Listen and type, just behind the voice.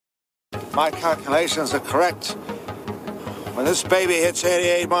my calculations are correct, when this baby hits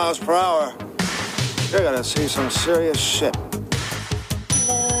 88 miles per hour, you're gonna see some serious shit.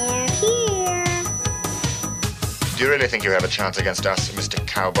 They're here. Do you really think you have a chance against us, Mr.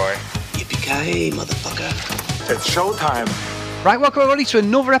 Cowboy? Yippee-ki-yay, motherfucker. It's showtime. Right, welcome everybody to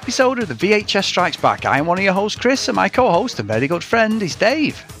another episode of the VHS Strikes Back. I'm one of your hosts, Chris, and my co-host and very good friend is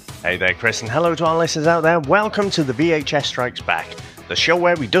Dave. Hey there, Chris, and hello to our listeners out there. Welcome to the VHS Strikes Back, the show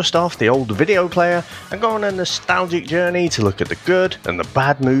where we dust off the old video player and go on a nostalgic journey to look at the good and the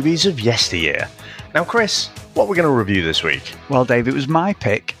bad movies of yesteryear. Now, Chris, what are we going to review this week? Well, Dave, it was my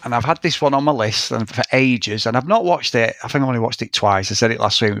pick, and I've had this one on my list for ages, and I've not watched it. I think I only watched it twice. I said it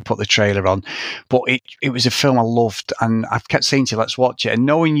last week when we put the trailer on, but it was a film I loved, and I've kept saying to you, let's watch it. And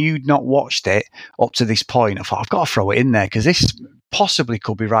knowing you'd not watched it up to this point, I thought, I've got to throw it in there, because this possibly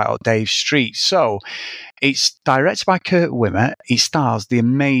could be right up Dave's street. So it's directed by Kurt Wimmer. It stars the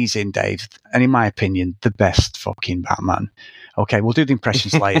amazing Dave, and in my opinion, the best fucking Batman. Okay, we'll do the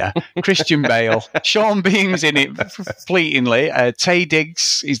impressions later. Christian Bale, Sean Bean's in it fleetingly. Taye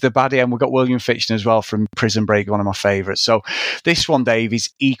Diggs is the baddie, and we've got William Fichtner as well from Prison Break, one of my favourites. So this one, Dave, is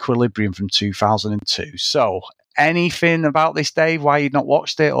Equilibrium from 2002. So anything about this, Dave? Why you'd not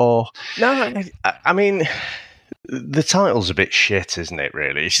watched it? Or No, I mean, the title's a bit shit, isn't it,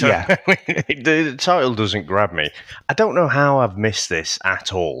 really? So, Yeah. the title doesn't grab me. I don't know how I've missed this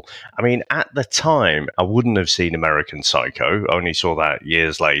at all. I mean, at the time, I wouldn't have seen American Psycho. I only saw that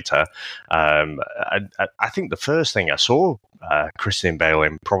years later. I think the first thing I saw Christian Bale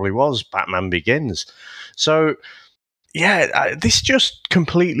in probably was Batman Begins. So, yeah, this just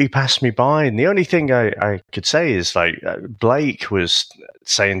completely passed me by. And the only thing I could say is, like, Blake was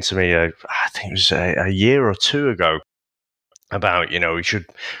saying to me, I think it was a year or two ago, about, we should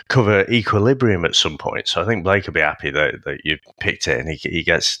cover Equilibrium at some point. So I think Blake will be happy that you picked it, and he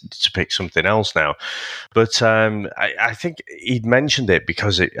gets to pick something else now. But I think he'd mentioned it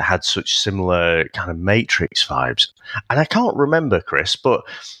because it had such similar kind of Matrix vibes. And I can't remember, Chris, but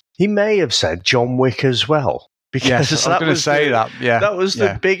he may have said John Wick as well. Because yes, I was going to say that. Yeah, that was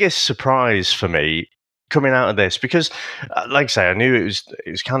the biggest surprise for me coming out of this. Because, like I say, I knew it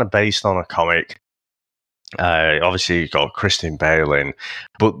was kind of based on a comic. Obviously, you got Christian Bale in,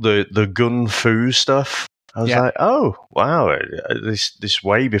 but the gun fu stuff, I was like, oh wow, this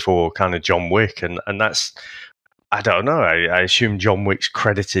way before kind of John Wick, and that's, I don't know. I assume John Wick's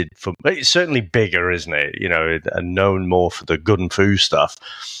credited for, it's certainly bigger, isn't it? And known more for the gun fu stuff.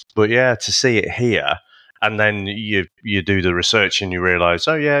 But yeah, to see it here. And then you do the research and you realise,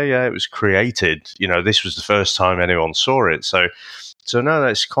 oh yeah, it was created. This was the first time anyone saw it. So no,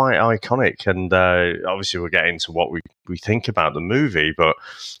 that's quite iconic. And obviously we'll get into what we think about the movie. But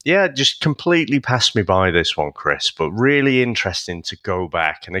yeah, just completely passed me by, this one, Chris. But really interesting to go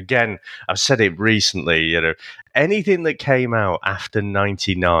back. And again, I've said it recently, anything that came out after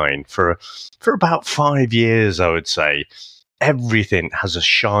 99 for about 5 years, I would say, everything has a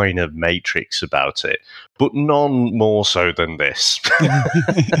shine of Matrix about it, but none more so than this.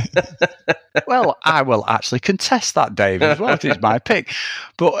 Well, I will actually contest that, Dave, as well. It is my pick.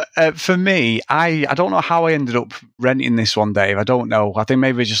 But for me, I don't know how I ended up renting this one, Dave. I don't know. I think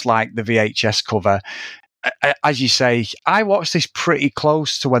maybe I just like the VHS cover. As you say, I watched this pretty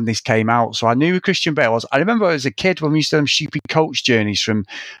close to when this came out, so I knew who Christian Bale was. I remember as a kid when we used to have stupid coach journeys from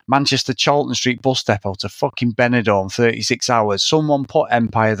Manchester Charlton Street bus depot to fucking Benidorm, 36 hours. Someone put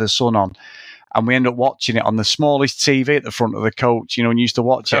Empire of the Sun on, and we ended up watching it on the smallest TV at the front of the coach, and you used to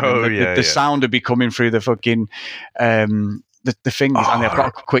watch it. Oh, the sound would be coming through the fucking the fingers. And I've got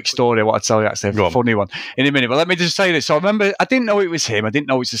a quick story I want to tell you, actually, a funny one in a minute. But let me just say this. So I remember, I didn't know it was him. I didn't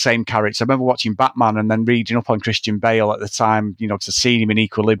know it's the same character. I remember watching Batman and then reading up on Christian Bale at the time, to see him in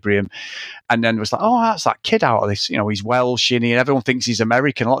Equilibrium. And then it was like, oh, that's that kid out of this. He's Welsh, and everyone thinks he's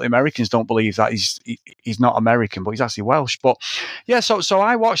American. A lot of the Americans don't believe that he's not American, but he's actually Welsh. But yeah, so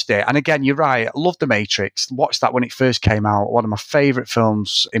I watched it. And again, you're right. I love The Matrix. Watched that when it first came out. One of my favourite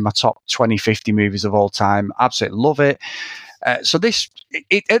films in my top 20-50 movies of all time. Absolutely love it. So this,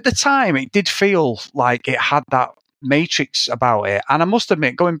 at the time, it did feel like it had that Matrix about it. And I must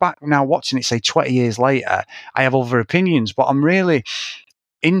admit, going back now, watching it, say, 20 years later, I have other opinions, but I'm really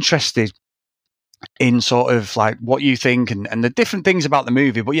interested in sort of like what you think and the different things about the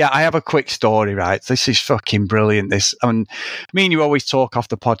movie. But yeah, I have a quick story, right? This is fucking brilliant. Me and you always talk off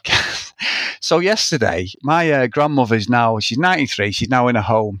the podcast. So yesterday, my grandmother's she's 93. She's now in a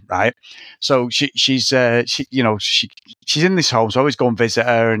home, right? So she's in this home. So I always go and visit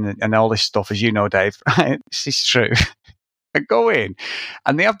her and all this stuff, as you know, Dave. Right? This is true. I go in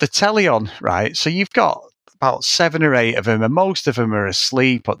and they have the telly on, right? So you've got about 7 or 8 of them, and most of them are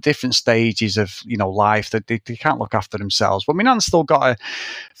asleep at different stages of, life, that they can't look after themselves. But my nan's still got her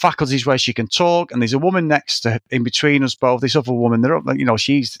faculties where she can talk, and there's a woman next to, in between us both, this other woman, they're up,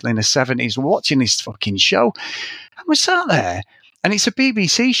 she's in her 70s, we're watching this fucking show, and we're sat there, and it's a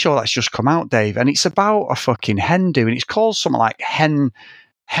BBC show that's just come out, Dave, and it's about a fucking hen do, and it's called something like Hennageddon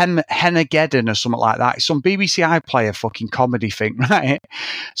or something like that. It's some BBC iPlayer fucking comedy thing, right?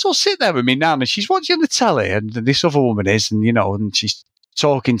 So I'll sit there with me nan, and she's watching the telly, and this other woman is, and and she's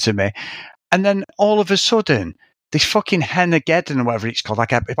talking to me, and then all of a sudden, this fucking Hennageddon or whatever it's called,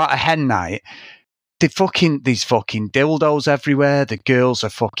 like about a hen night. These fucking dildos everywhere. The girls are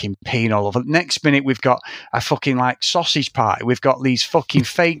fucking peeing all over. Next minute, we've got a fucking like sausage party. We've got these fucking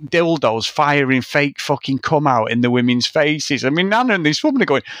fake dildos firing fake fucking cum out in the women's faces. I mean, Nana and this woman are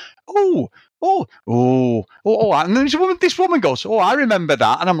going, oh. And then this woman goes, oh, I remember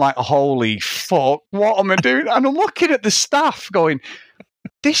that. And I'm like, holy fuck, what am I doing? And I'm looking at the staff going,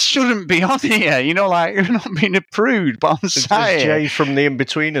 this shouldn't be on here, like, you're not being a prude, but I'm saying. Jay from the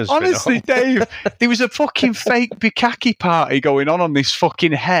In-Betweeners. Honestly, Dave, there was a fucking fake bukkake party going on this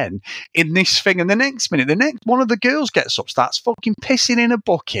fucking hen in this thing, and the next minute, one of the girls gets up, starts fucking pissing in a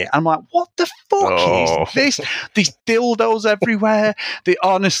bucket. I'm like, what the fuck is this? These dildos everywhere.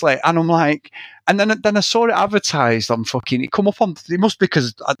 Honestly, and I'm like, and then I saw it advertised on fucking, it come up on, it must be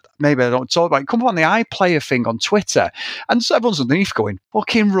because maybe I don't talk about it, come up on the iPlayer thing on Twitter, and so everyone's underneath going,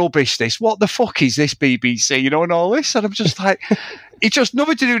 fucking rubbish this, what the fuck is this BBC, and all this, and I'm just like, it's just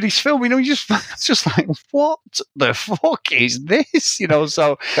nothing to do with this film, it's just like, what the fuck is this,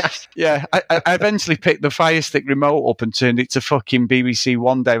 so, yeah, I eventually picked the Fire Stick remote up and turned it to fucking BBC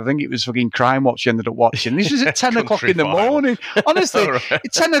One day. I think it was fucking Crime Watch you ended up watching. This was at 10 o'clock in the morning. Honestly,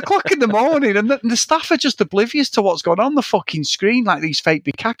 it's 10 o'clock in the morning, and the staff are just oblivious to what's going on the fucking screen, like these fake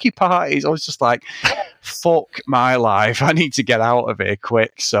bukkake parties. I was just like, fuck my life, I need to get out of here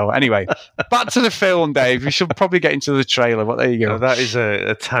quick. So anyway, back to the film, Dave. We should probably get into the trailer, but there you go. That is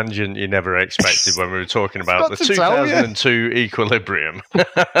a tangent you never expected when we were talking about the 2002 Equilibrium. A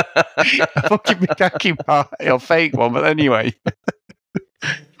fucking bukkake party, or fake one, but anyway.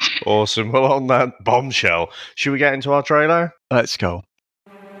 Awesome. Well, on that bombshell, should we get into our trailer? Let's go.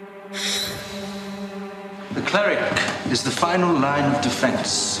 The cleric is the final line of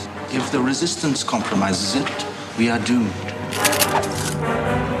defense. If the resistance compromises it, we are doomed.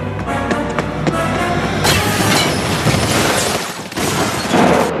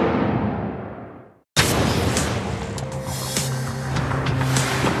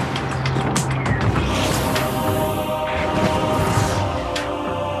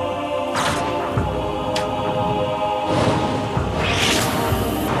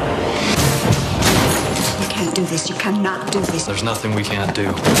 You cannot do this. There's nothing we can't do.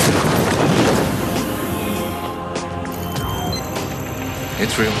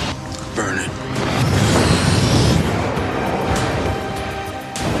 It's real. Burn it.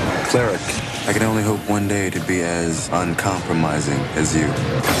 Cleric, I can only hope one day to be as uncompromising as you.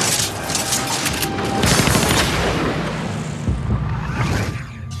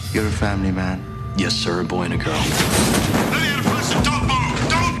 You're a family man? Yes, sir. A boy and a girl. Don't move!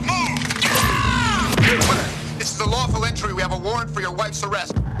 Don't move! This is a lawful entry. We have a warrant for your wife's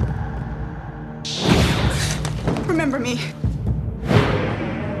arrest. Remember me.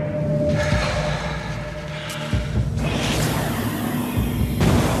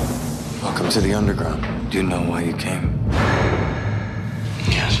 Welcome to the underground. Do you know why you came?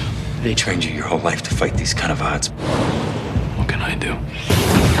 Yes. They trained you your whole life to fight these kind of odds. What can I do?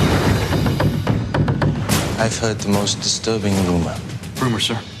 I've heard the most disturbing rumor. Rumor,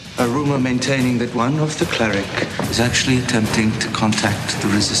 sir. A rumor maintaining that one of the cleric is actually attempting to contact the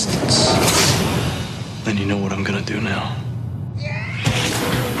resistance. Then you know what I'm gonna do now.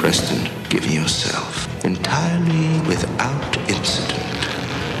 Preston, give yourself entirely without incident.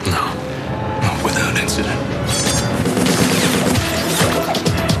 No. Not without incident.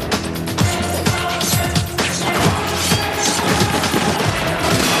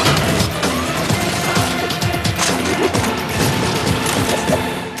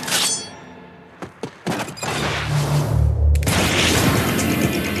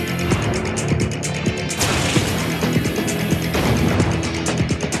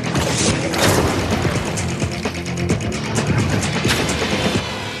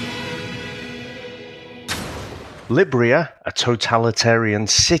 Libria, a totalitarian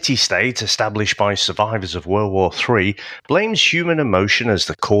city-state established by survivors of World War III, blames human emotion as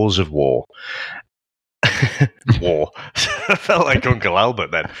the cause of war. War. I felt like Uncle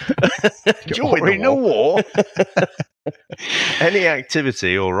Albert then. You're in a war. Any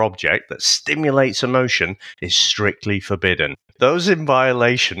activity or object that stimulates emotion is strictly forbidden. Those in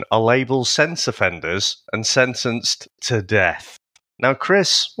violation are labelled sense offenders and sentenced to death. Now,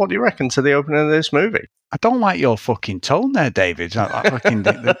 Chris, what do you reckon to the opening of this movie? I don't like your fucking tone there, David.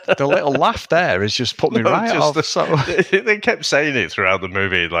 The little laugh there has just put me right off. They kept saying it throughout the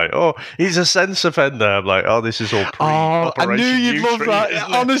movie, like, "Oh, he's a sense offender." I'm like, "Oh, this is all I knew you'd love that.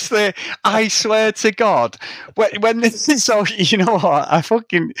 Honestly, I swear to God, when so you know what,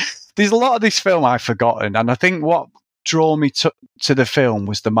 there's a lot of this film I've forgotten, and I think what drew me to the film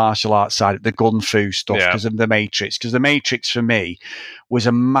was the martial arts side, the gun fu stuff, because of the Matrix. Because the Matrix for me was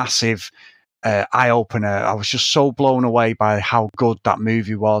a massive eye-opener. I was just so blown away by how good that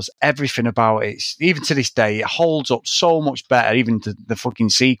movie was. Everything about it, even to this day, it holds up so much better, even to the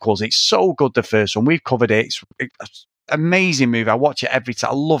fucking sequels. It's so good, the first one. We've covered it. It's an amazing movie. I watch it every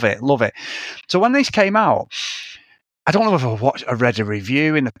time. I love it. So when this came out, I don't know if I read a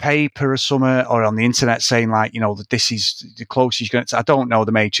review in the paper or somewhere or on the internet saying, like, that this is the closest you're going to... I don't know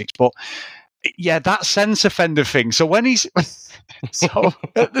The Matrix, but yeah, that sense offender thing. So when he's... So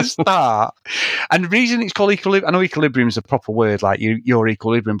at the start, and the reason it's called equilibrium, I know equilibrium is a proper word, like your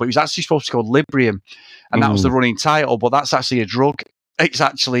equilibrium, but it was actually supposed to be called Librium, and that was the running title, but that's actually a drug. It's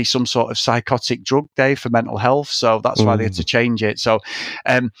actually some sort of psychotic drug, Dave, for mental health, so that's why they had to change it. So,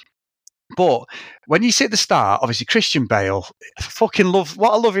 but when you see at the start, obviously Christian Bale, fucking love,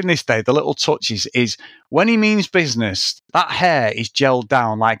 what I love in this, Dave, the little touches is when he means business, that hair is gelled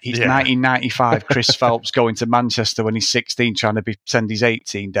down like it's 1995 Chris Phelps going to Manchester when he's 16 trying to pretend he's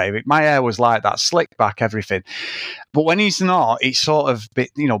 18, David. My hair was like that, slick back, everything. But when he's not, it's sort of a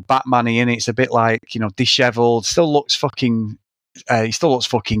bit, Batman-y in it. It's a bit like, dishevelled, still looks fucking... he still looks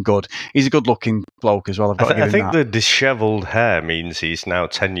fucking good. He's a good-looking bloke as well. I think the dishevelled hair means he's now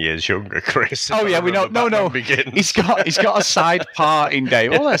 10 years younger, Chris. Oh yeah, we know. No. He's got a side part in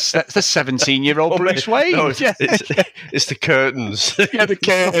Dave. Oh, that's the 17-year-old Bruce Wayne. No, it's the curtains. Yeah, the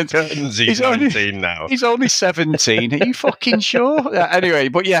curtains. He's 19 now. He's only 17. Are you fucking sure? Anyway,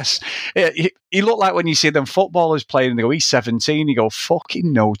 but yes, he looked like when you see them footballers playing and they go, he's 17. You go,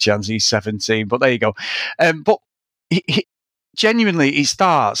 fucking no chance he's 17. But there you go. But he genuinely, it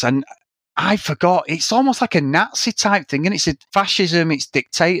starts, and I forgot, it's almost like a Nazi type thing, and it's a fascism, it's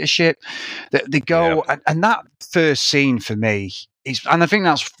dictatorship that they go, and that first scene for me is, and I think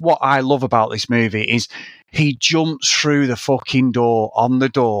that's what I love about this movie, is he jumps through the fucking door, on the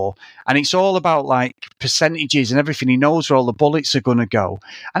door, and it's all about like percentages and everything. He knows where all the bullets are going to go.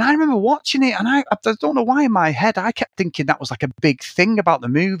 And I remember watching it, and I don't know why in my head, I kept thinking that was like a big thing about the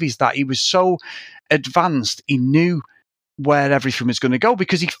movies, that he was so advanced, he knew where everything was going to go,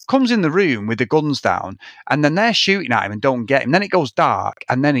 because he comes in the room with the guns down and then they're shooting at him and don't get him. Then it goes dark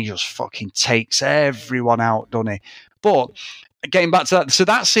and then he just fucking takes everyone out, doesn't he? But getting back to that, so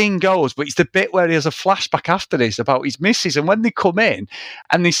that scene goes, but it's the bit where he has a flashback after this about his missus, and when they come in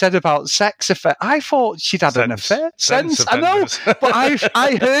and they said about sex affair, I thought she'd had an affair. I know, but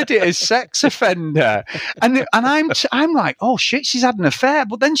I heard it as sex offender, and I'm like, oh shit, she's had an affair.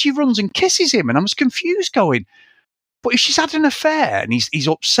 But then she runs and kisses him, and I was confused, going, but if she's had an affair and he's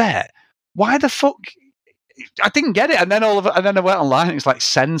upset, why the fuck? I didn't get it. And then I went online and it was like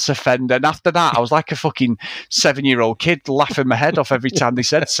sense offender. And after that, I was like a fucking 7-year-old kid laughing my head off every time they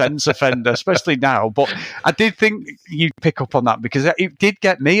said sense offender, especially now. But I did think you'd pick up on that, because it did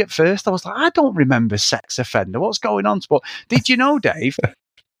get me at first. I was like, I don't remember sex offender. What's going on? But did you know, Dave,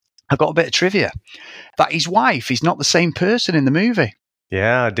 I got a bit of trivia, that his wife is not the same person in the movie.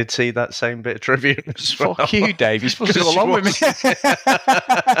 Yeah, I did see that same bit of trivia as well. Fuck you, Dave. You're supposed to go along with me.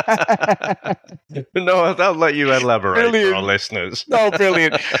 No, I'll let you elaborate for our listeners. No,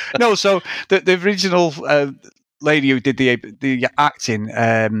 brilliant. No, so the original lady who did the acting,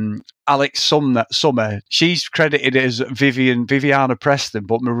 Alex Summer, she's credited as Viviana Preston,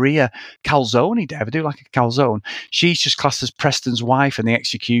 but Maria Calzone, Dave, I do like a calzone, she's just classed as Preston's wife in the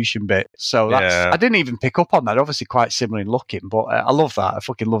execution bit. So that's, I didn't even pick up on that. Obviously quite similar in looking, but I love that. I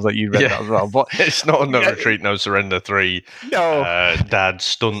fucking love that you read that as well. But it's not a No Retreat, No Surrender 3 dad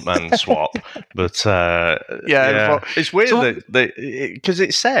stuntman swap. But but it's weird because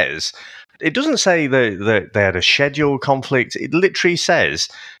it says, it doesn't say that they had a schedule conflict. It literally says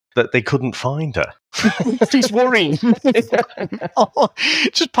that they couldn't find her. He's worrying.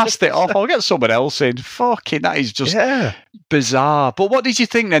 Just passed it off. I'll get someone else in. Fucking, that is just bizarre. But what did you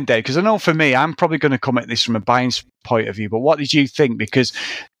think then, Dave? Because I know for me, I'm probably going to come at this from a buying point of view, but what did you think? Because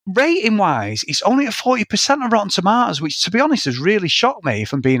rating-wise, it's only at 40% of Rotten Tomatoes, which, to be honest, has really shocked me,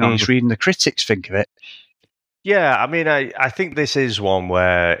 if I'm being honest, reading the critics think of it. Yeah, I mean, I think this is one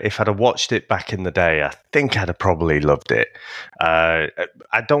where if I'd have watched it back in the day, I think I'd have probably loved it. I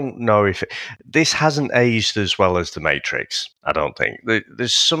don't know if this hasn't aged as well as The Matrix. I don't think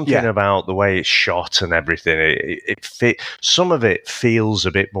there's something about the way it's shot and everything. It fit. Some of it feels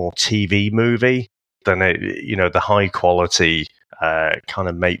a bit more TV movie than the high quality kind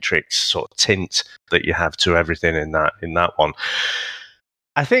of Matrix sort of tint that you have to everything in that one.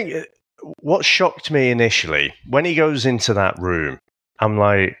 I think. What shocked me initially, when he goes into that room, I'm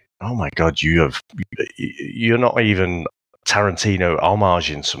like, oh my God, you're not even Tarantino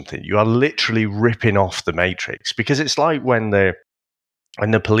homaging something. You are literally ripping off The Matrix, because it's like when the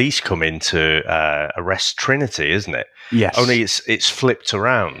police come in to arrest Trinity, isn't it? Yes. Only it's flipped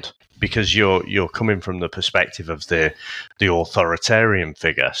around, because you're coming from the perspective of the authoritarian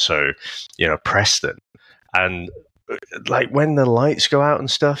figure. So, Preston. And like when the lights go out and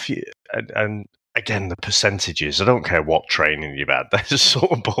stuff, and again, the percentages, I don't care what training you've had, that's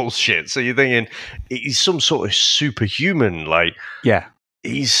sort of bullshit. So you're thinking he's some sort of superhuman, like, yeah,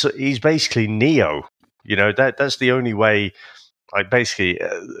 he's basically Neo. That's the only way. Like, basically,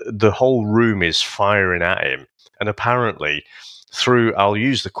 the whole room is firing at him, and apparently through, I'll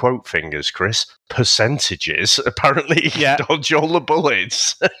use the quote fingers, Chris, percentages, apparently he can dodge all the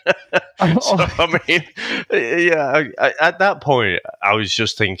bullets. So, I mean, at that point, I was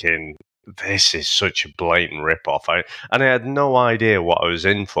just thinking, this is such a blatant rip-off. And I had no idea what I was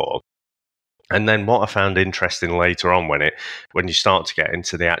in for. And then what I found interesting later on, when you start to get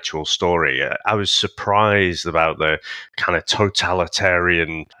into the actual story, I was surprised about the kind of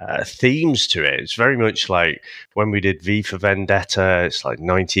totalitarian themes to it. It's very much like when we did V for Vendetta, it's like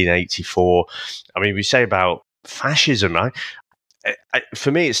 1984. I mean, we say about fascism,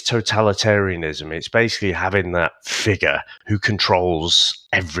 for me, it's totalitarianism. It's basically having that figure who controls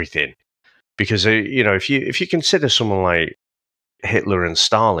everything. Because, if you consider someone like Hitler and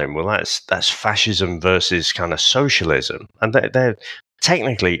Stalin, well, that's fascism versus kind of socialism, and they're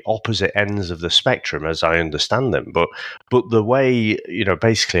technically opposite ends of the spectrum, as I understand them. But the way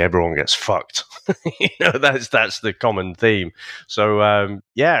basically everyone gets fucked, that's the common theme. So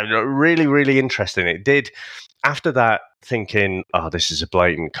really, really interesting. It did. After that, thinking, oh, this is a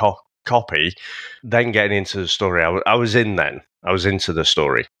blatant copy. Then getting into the story, I was into the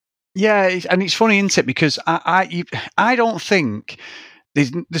story. Yeah, and it's funny, isn't it? Because I don't think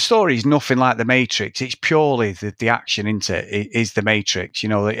the story is nothing like The Matrix. It's purely the action, isn't it? It is The Matrix.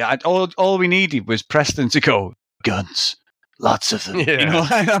 All we needed was Preston to go, guns, lots of them. Yeah.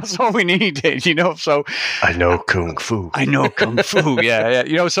 That's all we needed. So I know kung fu.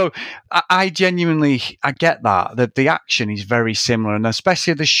 Yeah. So I genuinely get that the action is very similar, and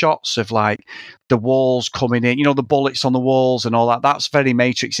especially the shots of like the walls coming in, the bullets on the walls and all that. That's very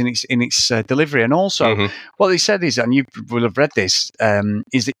Matrix in its delivery. And also, what they said is, and you will have read this,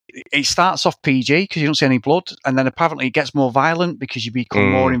 is that it starts off PG because you don't see any blood, and then apparently it gets more violent because you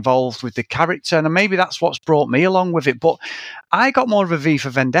become more involved with the character, and maybe that's what's brought me along with it. But I got more of a V for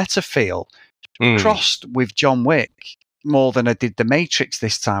Vendetta feel crossed with John Wick more than I did The Matrix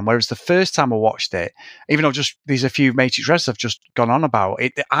this time. Whereas the first time I watched it, even though there's a few Matrix Reds I've just gone on about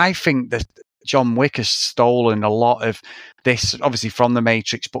it, I think that John Wick has stolen a lot of this, obviously from The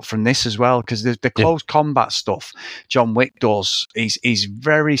Matrix, but from this as well, because the close combat stuff John Wick does is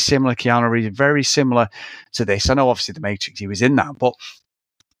very similar. Keanu Reeves, very similar to this. I know obviously The Matrix, he was in that, but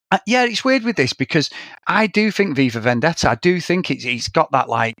it's weird with this because I do think V for Vendetta, I do think it's got that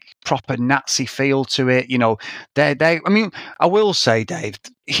like proper Nazi feel to it. I mean, I will say, Dave,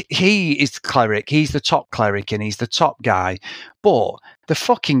 he is the cleric. He's the top cleric and he's the top guy. But the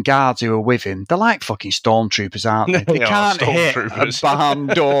fucking guards who are with him, they're like fucking stormtroopers, aren't they? They can't hit a barn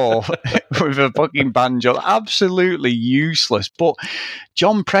door with a fucking banjo. Absolutely useless. But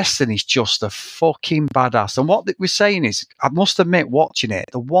John Preston is just a fucking badass. And what we're saying is, I must admit, watching it,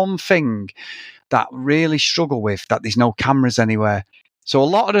 the one thing that really struggle with, that there's no cameras anywhere. So a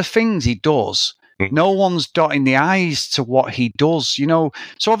lot of the things he does, no one's dotting the I's to what he does,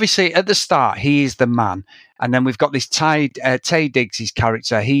 So obviously at the start, he is the man. And then we've got this Taye Diggs, his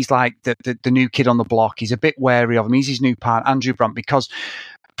character. He's like the new kid on the block. He's a bit wary of him. He's his new partner, Andrew Brandt, because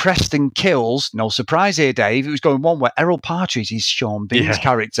Preston kills, no surprise here, Dave, it was going one way. Errol Partridge is Sean Bean's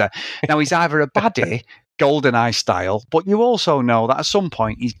character. Now, he's either a baddie, GoldenEye style, but you also know that at some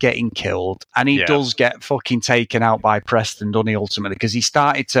point he's getting killed, and he does get fucking taken out by Preston, doesn't he, ultimately, because he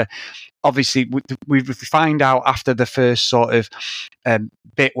started to, obviously, we find out after the first sort of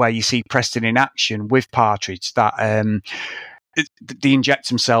bit where you see Preston in action with Partridge that they inject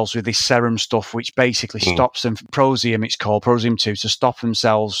themselves with this serum stuff, which basically stops them, Prosium, it's called, Prosium 2, to stop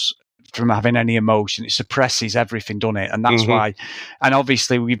themselves from having any emotion. It suppresses everything, doesn't it? And that's why. And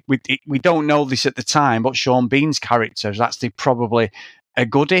obviously, we don't know this at the time, but Sean Bean's character is actually probably a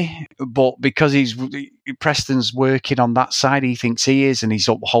goodie, but because Preston's working on that side, he thinks he is, and he's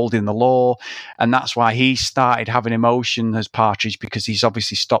upholding the law, and that's why he started having emotion as Partridge, because he's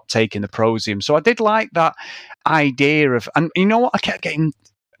obviously stopped taking the Prozium. So I did like that idea of, and you know what, I kept getting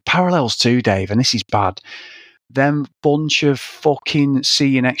parallels to, Dave, and this is bad. Them bunch of fucking See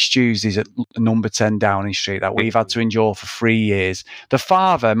You Next Tuesdays at number 10 Downing Street that we've had to endure for 3 years. The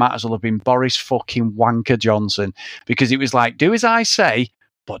father might as well have been Boris fucking Wanker Johnson, because it was like, do as I say,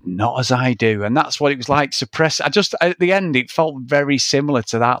 but not as I do. And that's what it was like, suppress. At the end, it felt very similar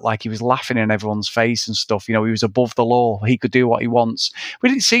to that. Like he was laughing in everyone's face and stuff. You know, he was above the law. He could do what he wants. We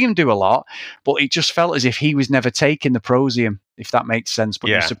didn't see him do a lot, but it just felt as if he was never taking the Prozium, if that makes sense, but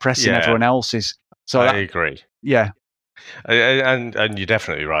he was suppressing everyone else's. So I agree. Yeah. And you're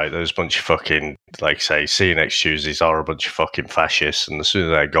definitely right. Those bunch of fucking, like say, See You Next Tuesdays are a bunch of fucking fascists, and the sooner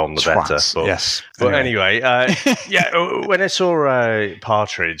they're gone, the better. But, yes. But anyway, when I saw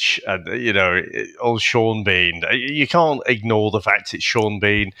Partridge, and old Sean Bean, you can't ignore the fact it's Sean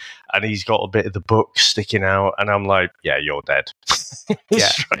Bean, and he's got a bit of the book sticking out, and I'm like, yeah, you're dead.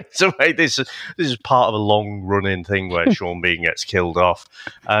 Straight away, this is part of a long running thing where Sean Bean gets killed off.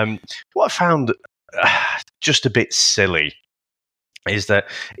 What I found just a bit silly is that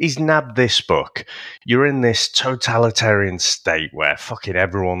he's nabbed this book. You're in this totalitarian state where fucking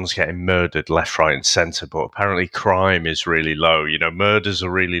everyone's getting murdered left, right, and centre, but apparently crime is really low. Murders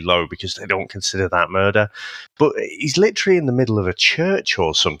are really low because they don't consider that murder. But he's literally in the middle of a church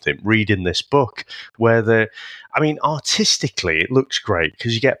or something reading this book where artistically it looks great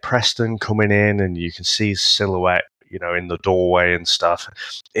because you get Preston coming in and you can see his silhouette, in the doorway and stuff.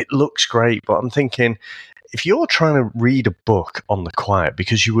 It looks great, but I'm thinking, if you're trying to read a book on the quiet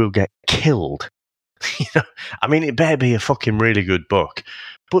because you will get killed, it better be a fucking really good book,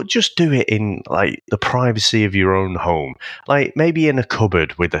 but just do it in like the privacy of your own home, like maybe in a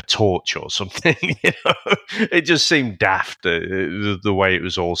cupboard with a torch or something. It just seemed daft the way it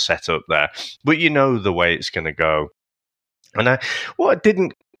was all set up there, but the way it's going to go. And what I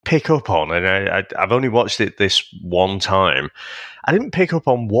didn't pick up on, and I've only watched it this one time, I didn't pick up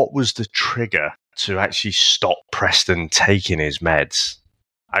on what was the trigger to actually stop Preston taking his meds.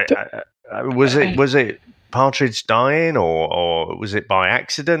 Was it Partridge dying, or was it by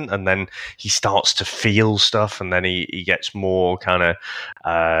accident? And then he starts to feel stuff, and then he gets more kind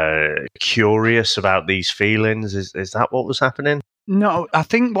of curious about these feelings. Is that what was happening? No, I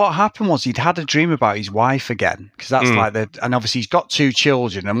think what happened was he'd had a dream about his wife again, because that's and obviously he's got 2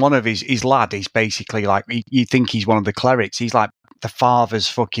 children, and one of his lad is basically like, you think he's one of the clerics. He's like the father's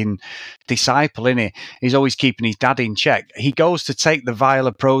fucking disciple, innit? He's always keeping his dad in check. He goes to take the vial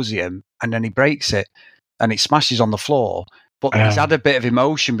of Prozium, and then he breaks it, and it smashes on the floor. But he's had a bit of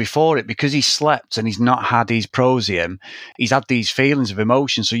emotion before it because he slept and he's not had his Prozium. He's had these feelings of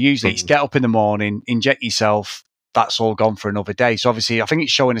emotion. So usually it's get up in the morning, inject yourself, that's all gone for another day. So obviously I think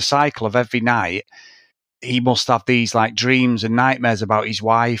it's showing a cycle of every night he must have these like dreams and nightmares about his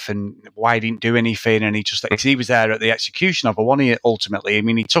wife and why he didn't do anything. And he was there at the execution of her, wasn't he, ultimately? I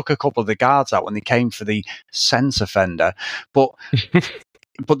mean, he took a couple of the guards out when they came for the sense offender, but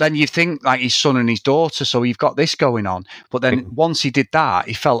then you think like his son and his daughter, so you've got this going on. But then once he did that,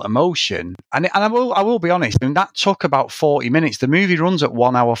 he felt emotion. And I will be honest, I mean, that took about 40 minutes. The movie runs at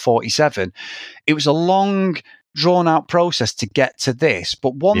 1 hour 47. It was a long, drawn-out process to get to this.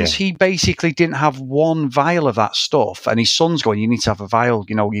 But once he basically didn't have one vial of that stuff, and his son's going, you need to have a vial,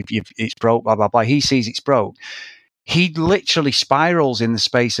 it's broke, blah, blah, blah. He sees it's broke. He literally spirals in the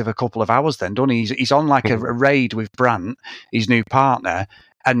space of a couple of hours then, doesn't he? He's on like a raid with Brandt, his new partner.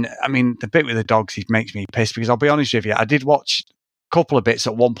 And I mean, the bit with the dogs, it makes me pissed because I'll be honest with you, I did watch a couple of bits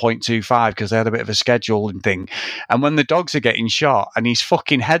at 1.25 because they had a bit of a scheduling thing. And when the dogs are getting shot and his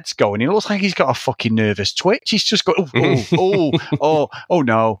fucking head's going, it looks like he's got a fucking nervous twitch. He's just going, oh,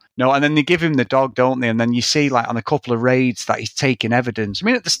 no. And then they give him the dog, don't they? And then you see like on a couple of raids that he's taking evidence. I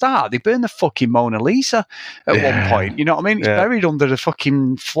mean, at the start, they burned the fucking Mona Lisa at one point. You know what I mean? It's buried under the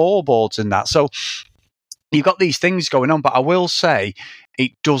fucking floorboards and that. So you've got these things going on, but I will say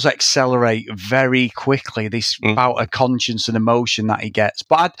it does accelerate very quickly, this bout of conscience and emotion that he gets.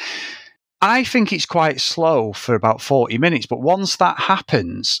 But I think it's quite slow for about 40 minutes. But once that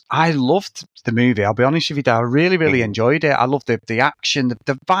happens, I loved the movie. I'll be honest with you, Dad. I really, really enjoyed it. I love the action.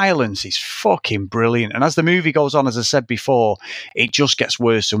 The violence is fucking brilliant. And as the movie goes on, as I said before, it just gets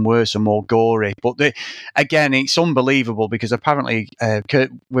worse and worse and more gory. But again, it's unbelievable because apparently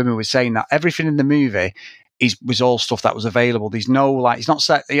Kurt Wimmer was saying that everything in the movie was all stuff that was available. There's no like, it's not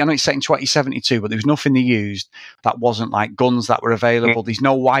set. I know it's set in 2072, but there was nothing they used that wasn't like guns that were available. There's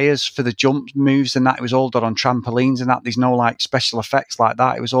no wires for the jump moves and that. It was all done on trampolines and that. There's no like special effects like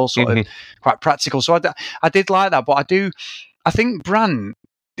that. It was all sort of quite practical. So I did like that, but I think Brandt.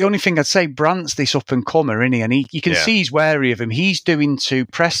 The only thing I'd say, Brandt's this up-and-comer, isn't he? And you can see he's wary of him. He's doing to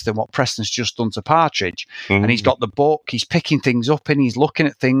Preston what Preston's just done to Partridge. And he's got the book. He's picking things up and he's looking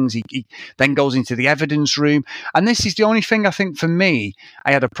at things. He then goes into the evidence room. And this is the only thing I think for me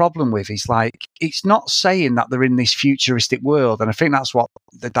I had a problem with. Is like, it's not saying that they're in this futuristic world. And I think that's what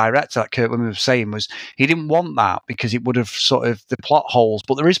the director, that Kurt Wimmer, was saying, was he didn't want that because it would have sort of the plot holes.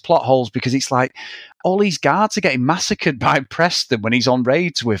 But there is plot holes because it's like, all these guards are getting massacred by Preston when he's on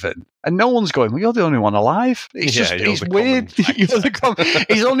raids with them. And no one's going, well, you're the only one alive. It's it's weird. He's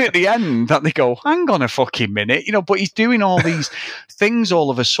only at the end that they go, hang on a fucking minute. But he's doing all these things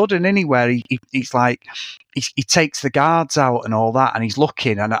all of a sudden anywhere. He's like, he takes the guards out and all that, and he's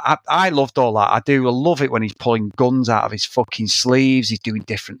looking. And I loved all that. I love it when he's pulling guns out of his fucking sleeves. He's doing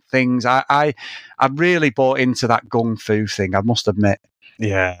different things. I really bought into that gung fu thing, I must admit.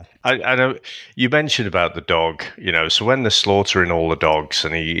 Yeah, I know you mentioned about the dog, so when they're slaughtering all the dogs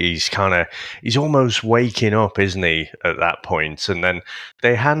and he's almost waking up, isn't he, at that point? And then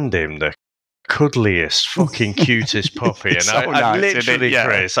they hand him the cuddliest, fucking cutest puppy. And I literally,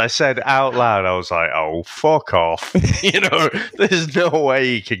 Chris, I said out loud, I was like, oh, fuck off. There's no way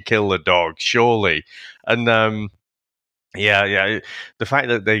he can kill the dog, surely. And, yeah. The fact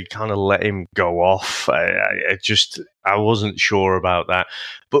that they kind of let him go off, I wasn't sure about that.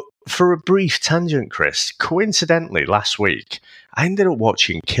 But for a brief tangent, Chris, coincidentally, last week, I ended up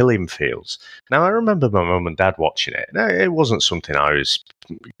watching Killing Fields. Now, I remember my mum and dad watching it. Now, it wasn't something I was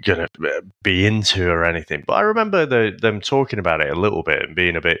going to be into or anything, but I remember them talking about it a little bit and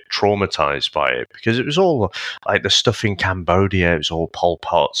being a bit traumatized by it because it was all like the stuff in Cambodia. It was all Pol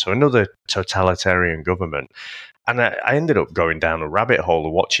Pot, so another totalitarian government. And I ended up going down a rabbit hole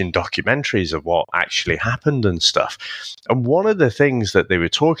of watching documentaries of what actually happened and stuff. And one of the things that they were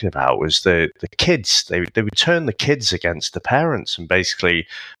talking about was the kids. They would turn the kids against the parents and basically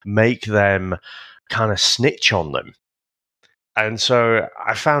make them kind of snitch on them. And so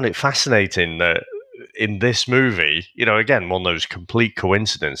I found it fascinating that in this movie, again, one of those complete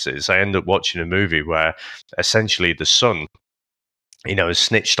coincidences, I end up watching a movie where essentially the son, has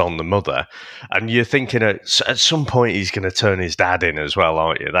snitched on the mother, and you're thinking at some point he's going to turn his dad in as well,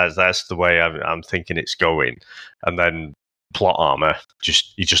 aren't you? That's the way I'm thinking it's going. And then plot armor,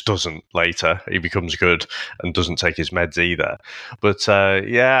 he just doesn't later. He becomes good and doesn't take his meds either. But so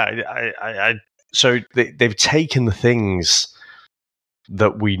they've taken the things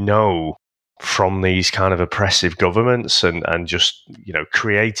that we know from these kind of oppressive governments and just,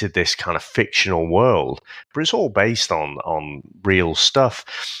 created this kind of fictional world. But it's all based on real stuff.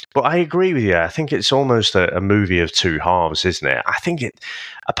 But I agree with you. I think it's almost a movie of two halves, isn't it? I think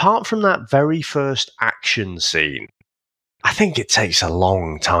apart from that very first action scene, I think it takes a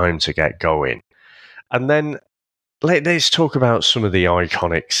long time to get going. And then let's talk about some of the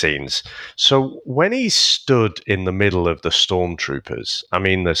iconic scenes. So when he stood in the middle of the stormtroopers,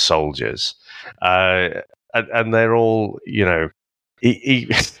 the soldiers, and they're all, he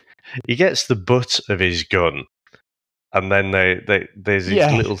gets the butt of his gun, and then there's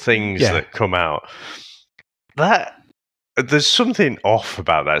these little things that come out. There's something off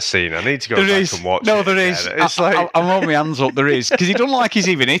about that scene. I need to go back and watch it. No, there is. It's I'm holding my hands up. There is, because he doesn't like he's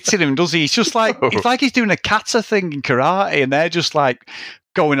even hitting him, does he? He's just like it's like he's doing a kata thing in karate, and they're just like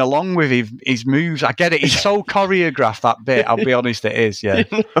going along with his moves. I get it. He's so choreographed, that bit. I'll be honest, it is. Yeah,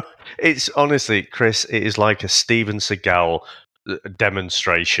 it's honestly, Chris. It is like a Steven Seagal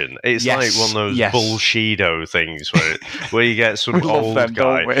demonstration. It's like one of those bullshido things where you get some old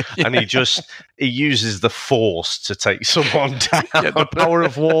guy and he uses the force to take someone down. The power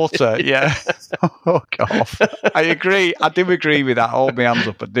of water. Oh god, I agree. I do agree with that. Hold my hands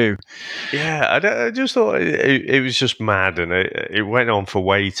up. I do. I just thought it was just mad, and it went on for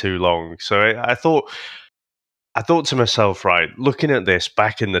way too long. So I thought to myself, right, looking at this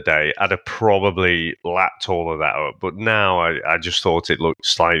back in the day, I'd have probably lapped all of that up. But now I just thought it looked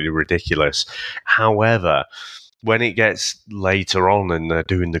slightly ridiculous. However, when it gets later on and they're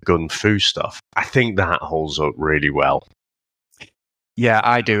doing the gun fu stuff, I think that holds up really well. Yeah,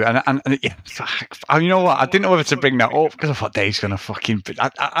 I do. And you know what? I didn't know whether to bring that up because I thought Dave's going to fucking...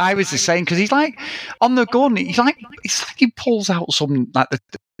 I was the same, because he's like, on the gun, it's like he pulls out some, like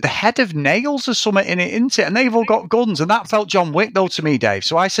the head of nails or something in it, isn't it? And they've all got guns. And that felt John Wick, though, to me, Dave.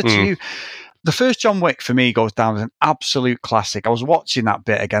 So I said to you, the first John Wick for me goes down as an absolute classic. I was watching that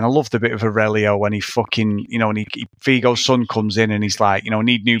bit again. I love the bit of Aurelio when he fucking, when Vigo's son comes in and he's like,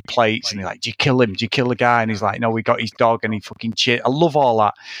 need new plates. And he's like, do you kill him? Do you kill the guy? And he's like, no, we got his dog, and he fucking I love all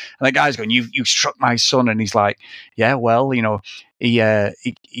that. And the guy's going, you struck my son. And he's like, yeah, well,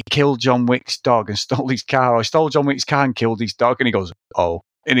 he killed John Wick's dog and stole his car, or he stole John Wick's car and killed his dog. And he goes, oh.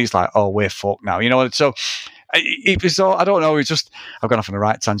 And he's like, oh, we're fucked now. So it was all, I don't know, it's just, I've gone off on a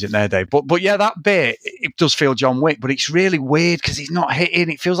right tangent there, Dave. But yeah, that bit, it does feel John Wick, but it's really weird because he's not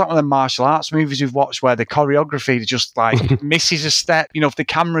hitting. It feels like one of the martial arts movies we've watched where the choreography just like misses a step. If the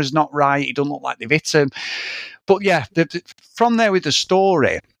camera's not right, it doesn't look like they've hit him. But yeah, from there with the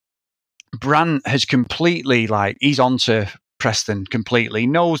story, Brandt has completely, he's onto Preston completely. He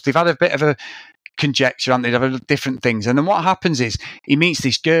knows they've had a bit of a conjecture, and they'd have different things. And then what happens is he meets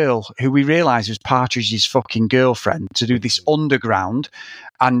this girl who we realise was Partridge's fucking girlfriend to do this underground.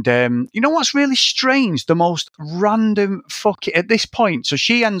 And what's really strange? The most random at this point. So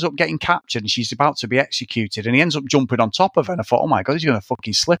she ends up getting captured and she's about to be executed, and he ends up jumping on top of her. And I thought, oh my God, he's going to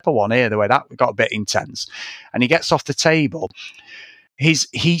fucking slip her one here. The way that got a bit intense. And he gets off the table. He's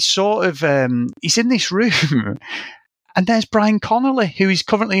in this room. And there's Brian Connolly, who is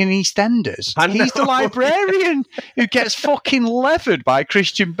currently in EastEnders. He's the librarian who gets fucking levered by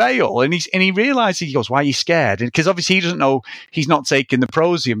Christian Bale. And he realises, he goes, why are you scared? Because obviously he doesn't know he's not taking the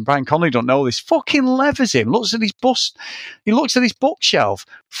Prozium. Brian Connolly don't know this. Fucking levers him. Looks at his bust. He looks at his bookshelf,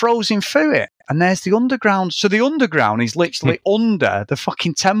 throws him through it. And there's the underground. So the underground is literally under the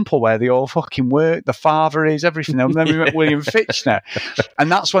fucking temple where they all fucking work. The father is, everything. And then we met William Fichtner. And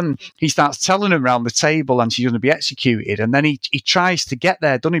that's when he starts telling him around the table and she's going to be executed. And then he tries to get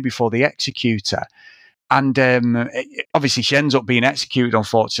there, doesn't he, before the executor. And obviously she ends up being executed,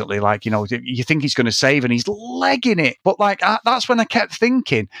 unfortunately. You think he's going to save, and he's legging it. But that's when I kept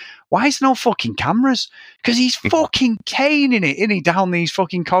thinking, why is there no fucking cameras? Because he's fucking caning it, isn't he, down these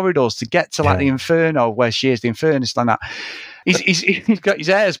fucking corridors to get to the Inferno where she is, the Infernus and that. He's got his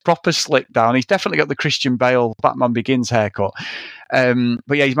hair's proper slicked down. He's definitely got the Christian Bale Batman Begins haircut.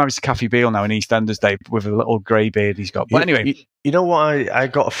 But yeah, he's married to Kathy Beale now in EastEnders, Dave, with a little grey beard he's got. But anyway. You know what I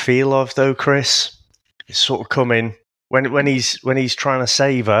got a feel of, though, Chris? It's sort of coming when he's trying to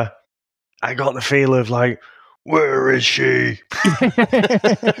save her. I got the feel of where is she? Did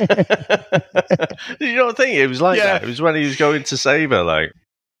you not think it was that? It was when he was going to save her.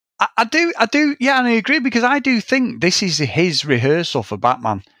 I do, yeah, and I agree, because I do think this is his rehearsal for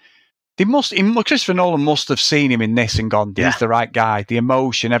Batman. Christopher Nolan must have seen him in this and gone, he's the right guy, the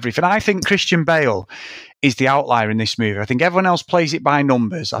emotion, everything. I think Christian Bale is the outlier in this movie. I think everyone else plays it by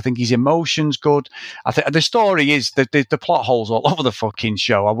numbers. I think his emotion's good. I think the story is the plot holes all over the fucking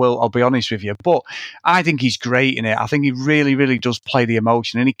show. I'll be honest with you, but I think he's great in it. I think he really, really does play the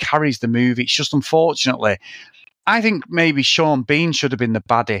emotion, and he carries the movie. It's just, unfortunately, I think maybe Sean Bean should have been the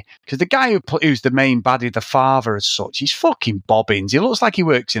baddie, because the guy who's the main baddie, the father as such, he's fucking bobbins. He looks like he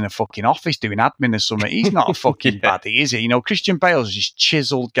works in a fucking office doing admin or something. He's not a fucking baddie, is he? Christian Bale's just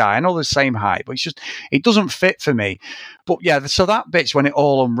chiseled guy. I know the same height, but it doesn't fit for me. But yeah, so that bit's when it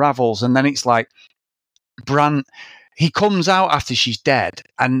all unravels, and then it's like Brandt. He comes out after she's dead,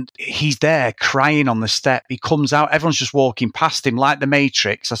 and he's there crying on the step. He comes out, everyone's just walking past him, like the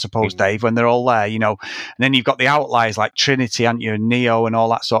Matrix, I suppose, Dave, when they're all there, And then you've got the outliers like Trinity, aren't you, and Neo and all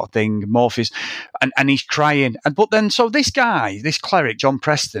that sort of thing, Morpheus, and he's crying. But then, so this guy, this cleric, John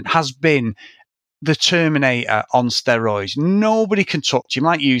Preston, has been the Terminator on steroids. Nobody can touch him.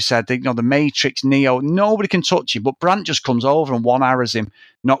 Like you said, the Matrix, Neo, nobody can touch him. But Brandt just comes over and one-arrows him,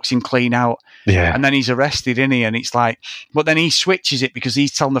 knocks him clean out. Yeah. And then he's arrested, isn't he? And it's like, but then he switches it because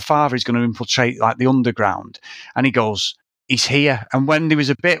he's telling the father he's going to infiltrate the underground. And he goes, he's here. And when there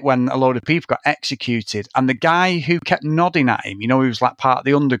was a bit when a load of people got executed, and the guy who kept nodding at him, who was part of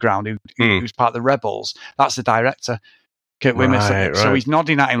the underground, who was part of the rebels, that's the director. Kurt Wimmer. Right. So he's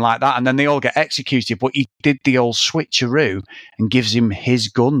nodding at him like that, and then they all get executed. But he did the old switcheroo and gives him his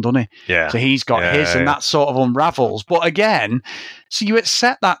gun, doesn't he? Yeah. So he's got his, and that sort of unravels. But again, so you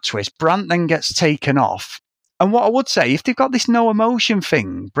accept that twist. Brandt then gets taken off. And what I would say, if they've got this no emotion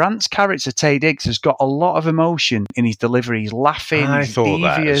thing, Brandt's character, Taye Diggs, has got a lot of emotion in his delivery. He's laughing, he's devious.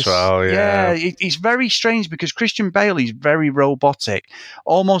 That as well, yeah. It's very strange because Christian Bale is very robotic,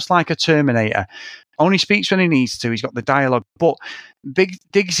 almost like a Terminator. Only speaks when he needs to. He's got the dialogue. But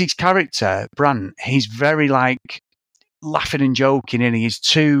Diggs' character, Brandt, he's very laughing and joking, and he's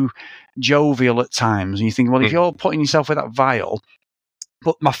too jovial at times. And you think, well, if you're putting yourself with that vial.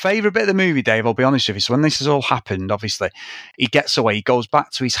 But my favourite bit of the movie, Dave, I'll be honest with you, so when this has all happened, obviously, he gets away, he goes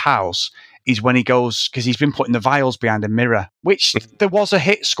back to his house, is when he goes, because he's been putting the vials behind a mirror, which there was a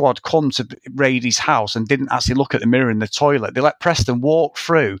hit squad come to raid his house and didn't actually look at the mirror in the toilet. They let Preston walk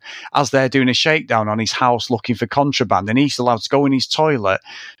through as they're doing a shakedown on his house looking for contraband, and he's allowed to go in his toilet,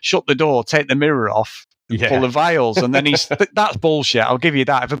 shut the door, take the mirror off, full of vials, and then that's bullshit. I'll give you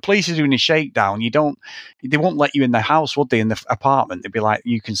that. If the police are doing a shakedown, they won't let you in the house, would they? In the apartment, they'd be like,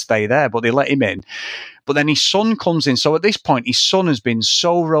 you can stay there, but they let him in. But then his son comes in. So at this point, his son has been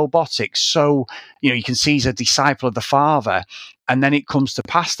so robotic, so you can see he's a disciple of the father. And then it comes to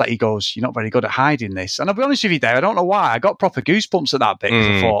pass that he goes, "You're not very good at hiding this." And I'll be honest with you, Dave, I don't know why. I got proper goosebumps at that bit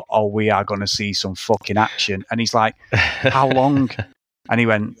because I thought, "Oh, we are going to see some fucking action." And he's like, "How long?" And he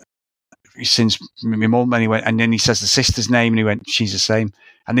went, "Since my mum." And he went, and then he says the sister's name, and he went, "She's the same."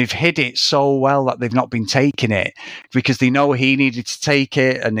 And they've hid it so well that they've not been taking it because they know he needed to take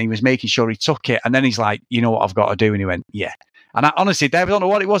it, and he was making sure he took it. And then he's like, "You know what I've got to do?" And he went, "Yeah." And I, honestly, Dave, I don't know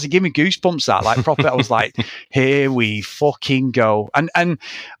what it was. It gave me goosebumps. That like proper. I was like, "Here we fucking go!" And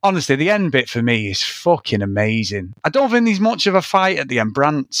honestly, the end bit for me is fucking amazing. I don't think there's much of a fight at the end.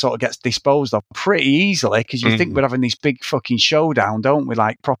 Brandt sort of gets disposed of pretty easily because you think we're having this big fucking showdown, don't we?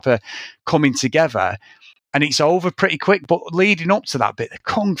 Like proper coming together. And it's over pretty quick, but leading up to that bit,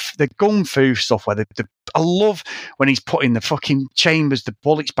 the gun fu stuff where I love when he's putting the fucking chambers, the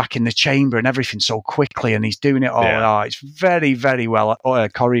bullets back in the chamber and everything so quickly, and he's doing it all. Yeah. Oh, it's very, very well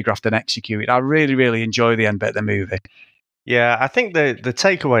choreographed and executed. I really, really enjoy the end bit of the movie. Yeah, I think the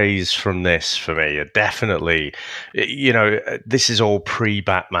takeaways from this for me are definitely, this is all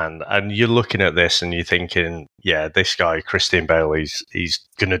pre-Batman, and you're looking at this and you're thinking, yeah, this guy, Christian Bale, he's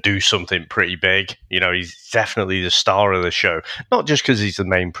going to do something pretty big. He's definitely the star of the show, not just because he's the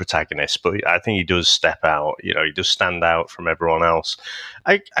main protagonist, but I think he does step out. He does stand out from everyone else.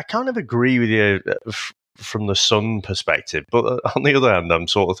 I kind of agree with you from the son perspective, but on the other hand, I'm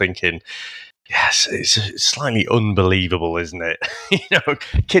sort of thinking, yes, it's slightly unbelievable, isn't it?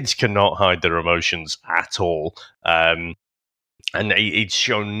 Kids cannot hide their emotions at all. And he'd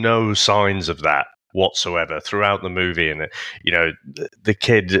shown no signs of that whatsoever throughout the movie. And, the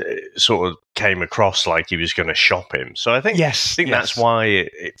kid sort of came across like he was going to shop him. So I think, that's why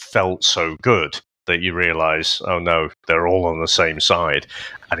it felt so good. That you realise, oh no, they're all on the same side,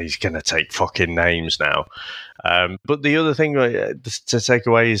 and he's going to take fucking names now. But the other thing to take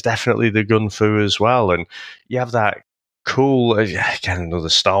away is definitely the gun fu as well, and you have that cool, again, another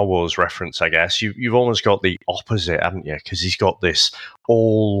Star Wars reference, I guess. You've almost got the opposite, haven't you? Because he's got this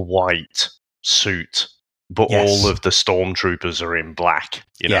all white suit, but all of the stormtroopers are in black,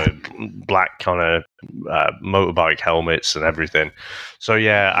 black kind of motorbike helmets and everything. So,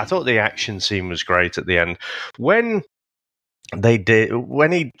 yeah, I thought the action scene was great at the end. When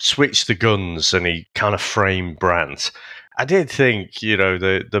he switched the guns and he kind of framed Brandt, I did think,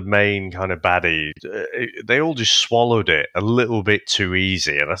 the main kind of baddie, they all just swallowed it a little bit too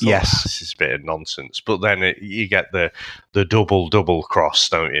easy. And I thought, this is a bit of nonsense. But then you get the double cross,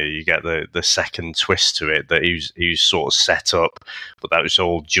 don't you? You get the second twist to it that he was sort of set up. But that was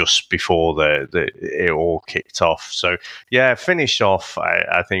all just before it all kicked off. So, yeah, finished off,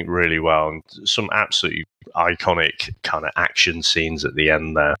 I think, really well. And some absolutely iconic kind of action scenes at the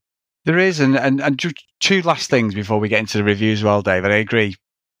end there. There is, and two last things before we get into the review as well, David. I agree.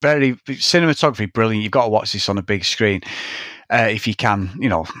 Very cinematography, brilliant. You've got to watch this on a big screen if you can.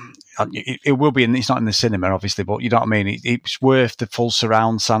 It will be. It's not in the cinema, obviously, but you know what I mean. It's worth the full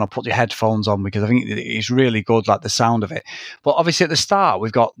surround sound. I'll put your headphones on because I think it's really good, like the sound of it. But obviously, at the start,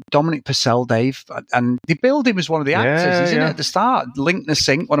 we've got Dominic Purcell, Dave, and they build him as one of the actors, isn't it? At the start, Link the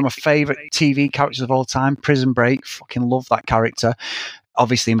Sink, one of my favourite TV characters of all time. Prison Break, fucking love that character.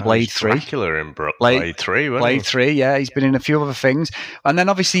 Obviously in Blade 3. Dracula in Blade 3, wasn't Blade 3, yeah. He's been in a few other things. And then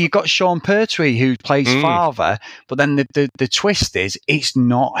obviously you've got Sean Pertwee who plays father, but then the twist is it's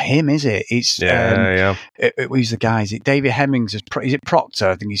not him, is it? It's who's the guy? Is it David Hemmings? Is it Proctor?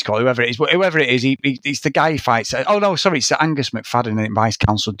 I think he's called. Whoever it is. Whoever it is, he's the guy who fights. Oh no, sorry, it's Angus McFadden and Vice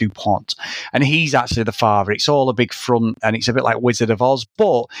Consul DuPont. And he's actually the father. It's all a big front and it's a bit like Wizard of Oz.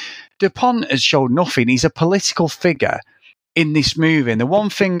 But DuPont has showed nothing. He's a political figure in this movie. And the one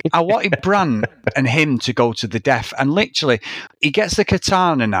thing I wanted Brandt and him to go to the death, and literally he gets the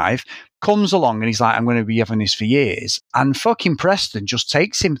katana knife, comes along and he's like, I'm going to be having this for years, and fucking Preston just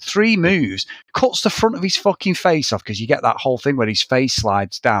takes him 3 moves, cuts the front of his fucking face off, because you get that whole thing where his face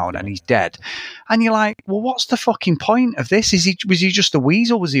slides down and he's dead, and you're like, well, what's the fucking point of this? Was he just a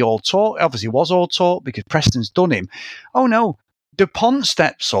weasel? Was he all talk? Obviously he was all talk because Preston's done him. Oh no, DuPont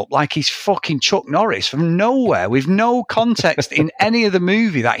steps up like he's fucking Chuck Norris from nowhere with no context in any of the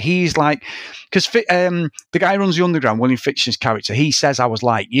movie that he's like, because the guy who runs the Underground, William Fichtner's character, he says, I was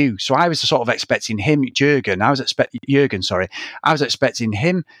like you. So I was sort of expecting him, Jurgen, I was expecting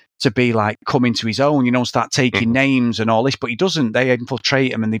him to be like coming to his own, you know, start taking names and all this, but he doesn't. They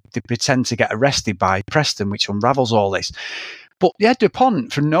infiltrate him and they pretend to get arrested by Preston, which unravels all this. But yeah,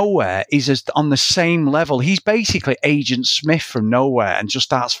 DuPont from nowhere is just on the same level. He's basically Agent Smith from nowhere and just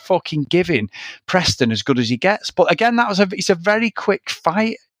starts fucking giving Preston as good as he gets. But again, it's a very quick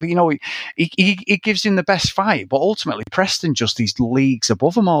fight. You know, he gives him the best fight, but ultimately Preston just these leagues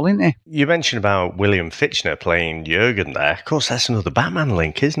above them all, isn't he? You mentioned about William Fichtner playing Jurgen there. Of course, that's another Batman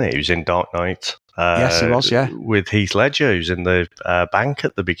link, isn't it? He was in Dark Knight. Yes, he was, yeah. With Heath Ledger, who's in the bank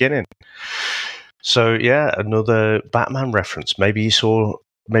at the beginning. So yeah, another Batman reference. Maybe Christopher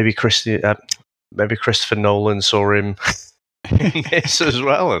Nolan saw him in this as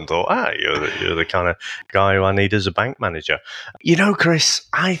well and thought, you're the kind of guy who I need as a bank manager. You know, Chris,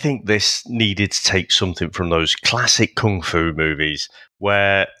 I think this needed to take something from those classic kung fu movies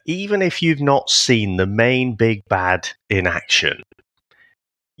where even if you've not seen the main big bad in action,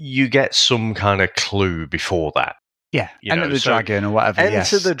 you get some kind of clue before that. Yeah, Enter the Dragon or whatever.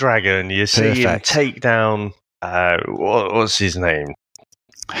 Enter the Dragon, you see him take down, what's his name?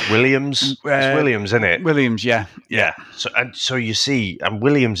 Williams? It's Williams, isn't it? Williams, yeah. Yeah. So you see, and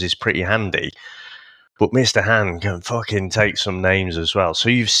Williams is pretty handy, but Mr. Han can fucking take some names as well. So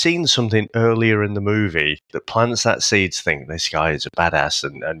you've seen something earlier in the movie that plants that seed to think this guy is a badass,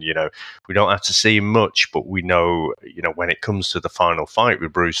 and you know, we don't have to see him much, but we know, you know, when it comes to the final fight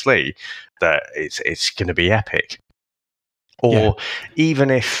with Bruce Lee, that it's going to be epic. Or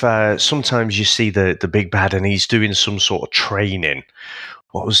even if sometimes you see the big bad and he's doing some sort of training.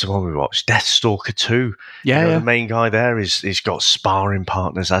 What was the one we watched? Deathstalker 2. Yeah, The main guy there he's got sparring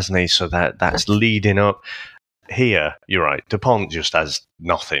partners, hasn't he? So that's leading up. Here, you're right, DuPont just has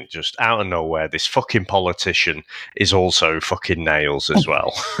nothing. Just out of nowhere, this fucking politician is also fucking nails as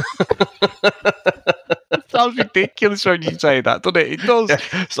well. It sounds ridiculous when you say that, doesn't it? It does. Yeah,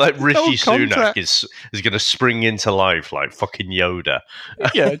 it's like Rishi Sunak is going to spring into life like fucking Yoda.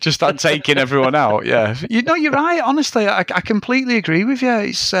 Yeah, just start taking everyone out. Yeah, you know, you're right. Honestly, I completely agree with you.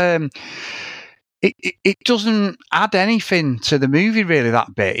 It's it doesn't add anything to the movie, really,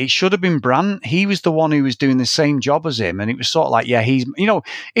 that bit. It should have been Brandt. He was the one who was doing the same job as him, and it was sort of like, yeah, he's, you know,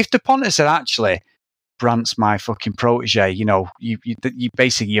 if DuPont had said, actually, Brandt's my fucking protege, you know, you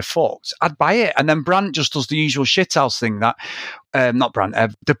basically, you're fucked, I'd buy it. And then Brandt just does the usual shithouse thing that, not Brandt,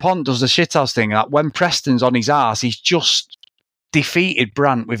 DuPont does the shithouse thing that when Preston's on his arse, he's just defeated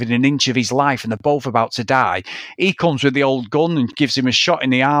Brandt within an inch of his life and they're both about to die. He comes with the old gun and gives him a shot in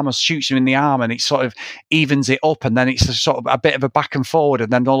the arm or shoots him in the arm, and it sort of evens it up, and then it's a sort of a bit of a back and forward,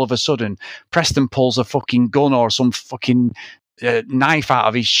 and then all of a sudden Preston pulls a fucking gun or some fucking knife out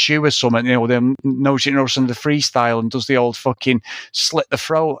of his shoe or something, you know, the Nojin Russian the freestyle, and does the old fucking slit the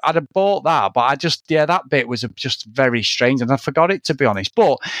throat. I'd have bought that, but that bit was just very strange, and I forgot it, to be honest.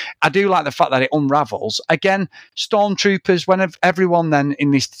 But I do like the fact that it unravels. Again, stormtroopers, when everyone then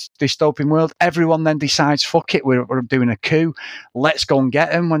in this dystopian world, everyone then decides, fuck it, we're doing a coup, let's go and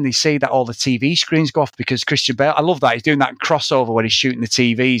get them, when they see that all the TV screens go off, because Christian Bale, I love that, he's doing that crossover where he's shooting the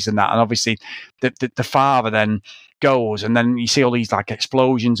TVs and that, and obviously the father then goes, and then you see all these like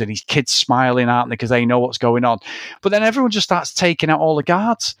explosions and these kids smiling at them because they know what's going on. But then everyone just starts taking out all the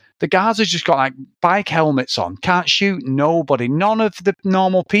guards. The guards have just got like bike helmets on, can't shoot nobody. None of the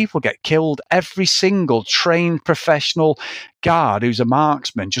normal people get killed. Every single trained professional guard who's a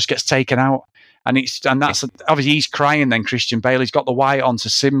marksman just gets taken out. And that's obviously he's crying. Then Christian Bale, he's got the white on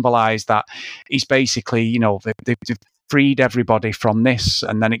to symbolise that he's basically, you know, they've freed everybody from this,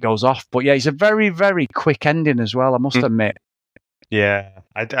 and then it goes off. But yeah, it's a very, very quick ending as well, I must admit. Yeah,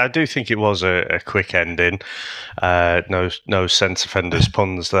 I do think it was a quick ending. No sense offenders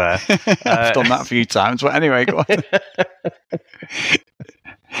puns there. I've done that a few times, but anyway, go on.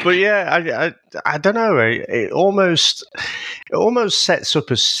 But yeah, I don't know. It almost sets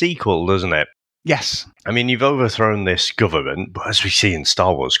up a sequel, doesn't it? Yes. I mean, you've overthrown this government, but as we see in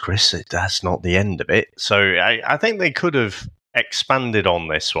Star Wars, Chris, that's not the end of it. So I think they could have expanded on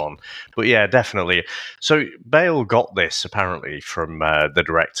this one. But yeah, definitely. So Bale got this, apparently, from the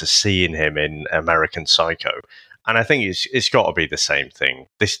director seeing him in American Psycho. And I think it's got to be the same thing.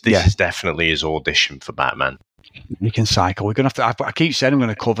 This is definitely his audition for Batman. American Psycho. We're gonna have to. I keep saying I'm going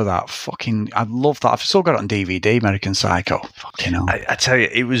to cover that. I love that. I've still got it on DVD. American Psycho. Fucking hell. I tell you,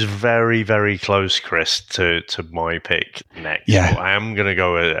 it was very, very close, Chris, to my pick next. Yeah. I am going to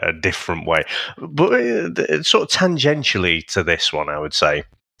go a different way, but sort of tangentially to this one, I would say.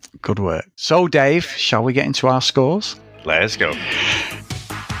 Good work. So, Dave, shall we get into our scores? Let's go.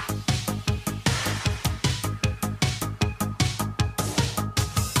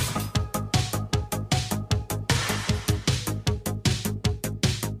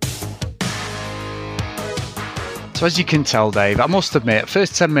 So as you can tell, Dave, I must admit,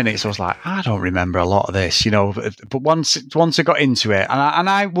 first 10 minutes, I was like, I don't remember a lot of this, you know. But once I got into it, and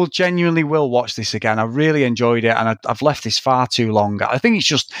I will genuinely watch this again. I really enjoyed it, and I've left this far too long. I think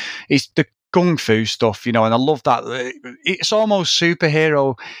it's the kung fu stuff, you know, and I love that. It's almost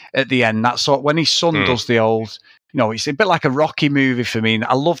superhero at the end. That's sort when his son does the old. You know, it's a bit like a Rocky movie for me. And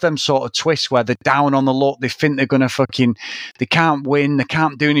I love them sort of twists where they're down on the luck. They think they're going to they can't win. They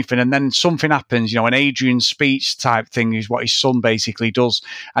can't do anything. And then something happens, you know, an Adrian speech type thing is what his son basically does.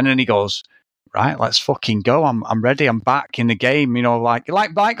 And then he goes, right, let's fucking go. I'm ready. I'm back in the game. You know, like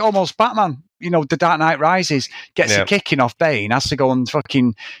almost Batman. You know, The Dark Knight Rises gets a kicking off Bane, has to go and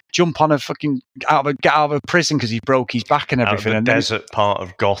fucking jump on get out of a prison because he broke his back and everything. And desert part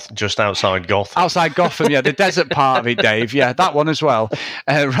of just outside Gotham. Outside Gotham, yeah, the desert part of it, Dave. Yeah, that one as well.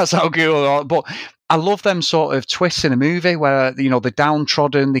 Ra's al Ghul, but I love them sort of twists in a movie where, you know, they're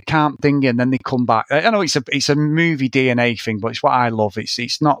downtrodden, they can't ding, and then they come back. I know it's a movie DNA thing, but it's what I love.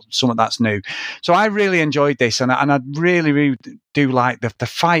 It's not something that's new. So I really enjoyed this, and I really, really do like the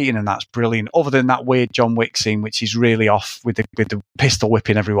fighting, and that's brilliant. Other than that weird John Wick scene, which is really off with the pistol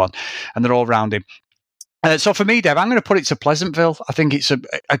whipping everyone, and they're all around him. So for me, Dave, I'm going to put it to Pleasantville. I think it's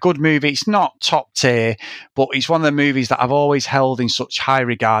a good movie. It's not top tier, but it's one of the movies that I've always held in such high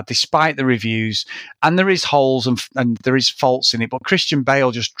regard, despite the reviews. And there is holes and there is faults in it, but Christian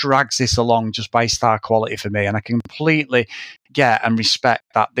Bale just drags this along just by star quality for me. And I completely get and respect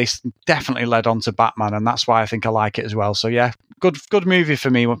that this definitely led on to Batman, and that's why I think I like it as well. So yeah, good movie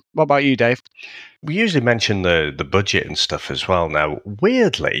for me. What about you, Dave? We usually mention the budget and stuff as well. Now,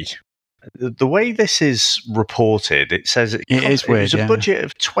 weirdly, the way this is reported, it says it was a budget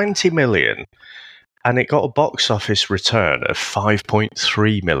of 20 million and it got a box office return of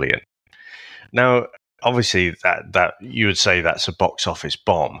 5.3 million. Now, obviously, that you would say that's a box office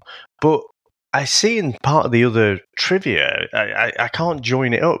bomb, but I see in part of the other trivia, I can't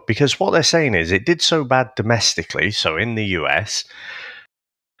join it up because what they're saying is it did so bad domestically, so in the US,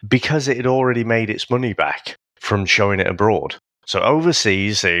 because it had already made its money back from showing it abroad. So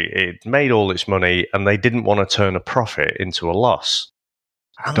overseas, it made all its money, and they didn't want to turn a profit into a loss.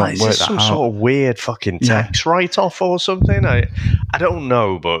 I'm like, is this some sort of weird fucking tax write-off or something? I don't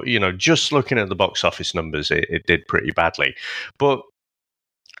know, but you know, just looking at the box office numbers, it did pretty badly. But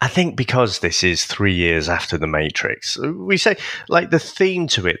I think because this is 3 years after The Matrix, we say like the theme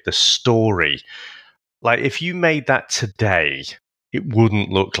to it, the story. Like if you made that today, it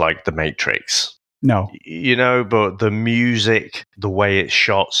wouldn't look like The Matrix. No. You know, but the music, the way it's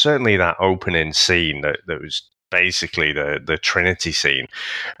shot, certainly that opening scene that was basically the Trinity scene,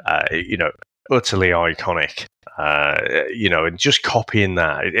 you know, utterly iconic. You know, and just copying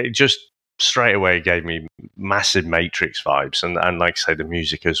that, it just straight away gave me massive Matrix vibes, and like I say, the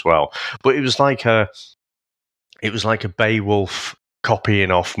music as well. But it was like a Beowulf copying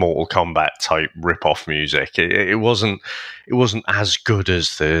off Mortal Kombat type rip-off music. It wasn't as good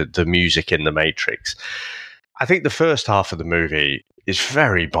as the music in The Matrix. I think the first half of the movie is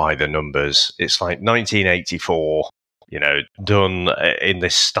very by the numbers. It's like 1984, you know, done in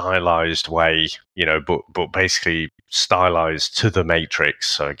this stylized way, you know, but basically stylized to The Matrix.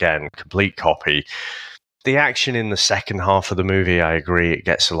 So again, complete copy. The action in the second half of the movie, I agree, it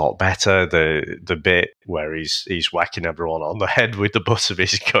gets a lot better. The bit where he's whacking everyone on the head with the butt of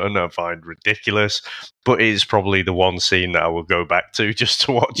his gun, I find ridiculous. But it's probably the one scene that I will go back to just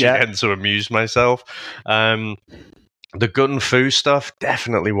to watch again to amuse myself. The gun fu stuff,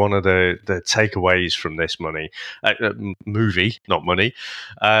 definitely one of the takeaways from this movie, not money.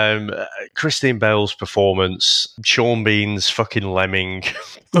 Christine Bale's performance, Sean Bean's fucking lemming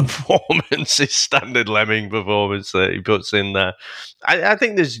performance, his standard lemming performance that he puts in there. I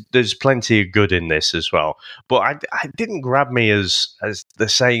think there's plenty of good in this as well, but I didn't grab me as the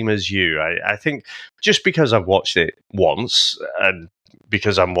same as you. I think just because I've watched it once and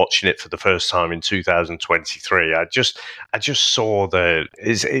because I'm watching it for the first time in 2023, I just saw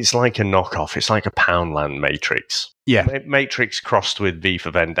it's like a knockoff. It's like a Poundland Matrix. Yeah. Matrix crossed with V for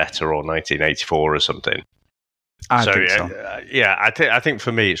Vendetta or 1984 or something. I think so. I think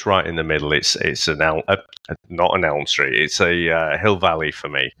for me, it's right in the middle. It's not an Elm Street. It's a Hill Valley for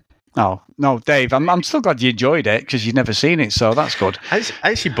me. Oh no, Dave! I'm still glad you enjoyed it because you've never seen it, so that's good. I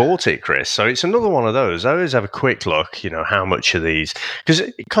actually bought it, Chris. So it's another one of those. I always have a quick look. How much are these? Because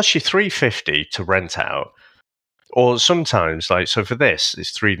it costs you $3.50 to rent out, or sometimes so for this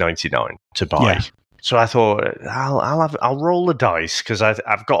it's $3.99 to buy. Yeah. So I thought I'll roll the dice because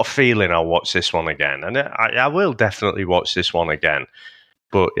I've got a feeling I'll watch this one again, and I will definitely watch this one again.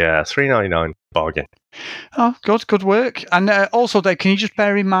 But yeah, $3.99 bargain. Oh, good work. And also, Dave, can you just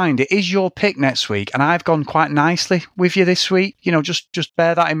bear in mind it is your pick next week, and I've gone quite nicely with you this week. Just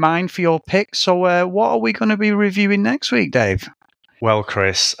bear that in mind for your pick. So, what are we going to be reviewing next week, Dave? Well,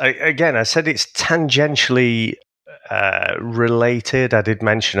 Chris, again, I said it's tangentially related. I did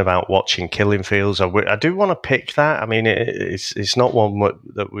mention about watching Killing Fields. I do want to pick that. I mean, it's not one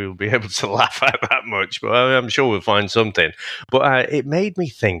that we'll be able to laugh at that much, but I'm sure we'll find something. But it made me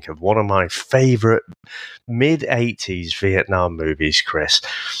think of one of my favourite mid-80s Vietnam movies, Chris.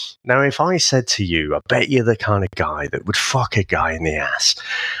 Now, if I said to you, I bet you're the kind of guy that would fuck a guy in the ass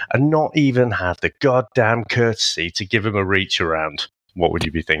and not even have the goddamn courtesy to give him a reach around, what would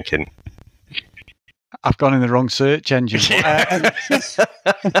you be thinking? I've gone in the wrong search engine.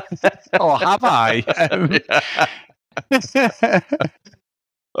 Oh, have I?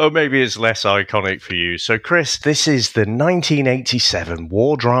 Or maybe it's less iconic for you. So, Chris, this is the 1987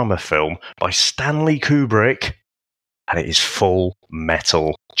 war drama film by Stanley Kubrick, and it is Full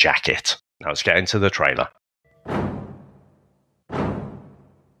Metal Jacket. Now let's get into the trailer.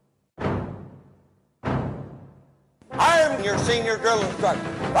 I'm your senior drill instructor.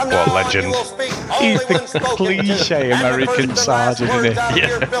 What a legend. He's the cliche American sergeant, isn't he?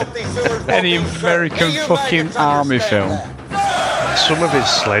 Yeah. Any American fucking army film. Some of his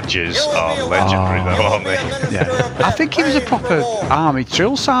sledges are legendary, though, aren't they? Yeah. I think he was a proper army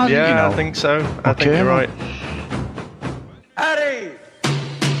drill sergeant, Yeah, I think so. I think you're right. Eddie!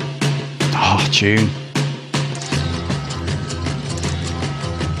 Oh, tune.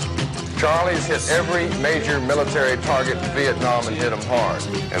 Charlie's hit every major military target in Vietnam and hit them hard.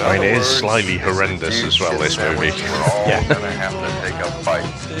 I mean, it is slightly horrendous as well, this movie. We're all going to have to take a fight.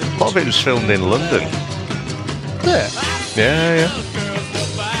 A lot of it was filmed in London. Yeah. Yeah.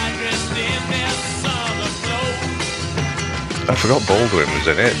 I forgot Baldwin was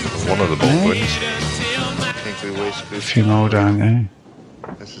in it. One of the Baldwins. I think we wasted A few more down there.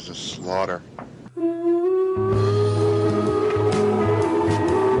 This is a slaughter.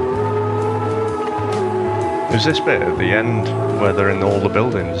 There's this bit at the end where they're in all the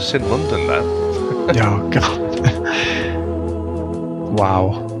buildings. It's in London, that. Oh, God.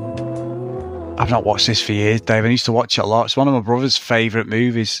 Wow. I've not watched this for years, Dave. I used to watch it a lot. It's one of my brother's favourite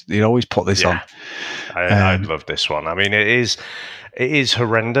movies. He'd always put this on. I love this one. I mean, it is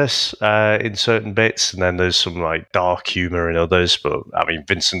horrendous in certain bits, and then there's some dark humour in others. But I mean,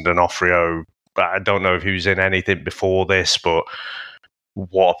 Vincent D'Onofrio, I don't know if he was in anything before this, but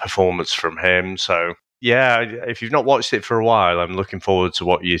what a performance from him. So yeah, if you've not watched it for a while, I'm looking forward to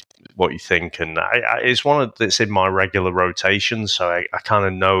what you think. And it's one that's in my regular rotation, so I kind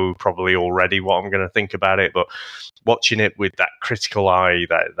of know probably already what I'm going to think about it. But watching it with that critical eye,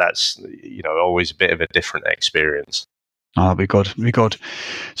 that's always a bit of a different experience. Oh, that'll be good. It'll be good.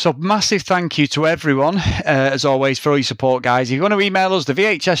 So, massive thank you to everyone, as always, for all your support, guys. If you want to email us, the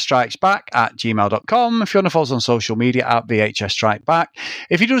VHSstrikesback@gmail.com. If you want to follow us on social media, @VHSstrikeback.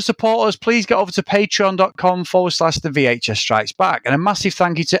 If you do support us, please get over to patreon.com/the VHS Strikes Back. And a massive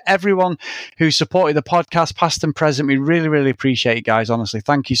thank you to everyone who supported the podcast, past and present. We really, really appreciate it, guys. Honestly,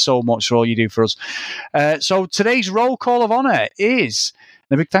 thank you so much for all you do for us. So, today's roll call of honour is...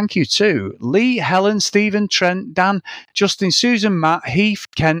 And a big thank you to Lee, Helen, Stephen, Trent, Dan, Justin, Susan, Matt, Heath,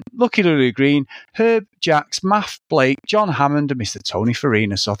 Kent, Lucky Lulu Green, Herb, Jax, Math, Blake, John Hammond, and Mr. Tony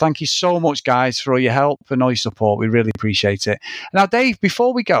Farina. So thank you so much, guys, for all your help and all your support. We really appreciate it. Now, Dave,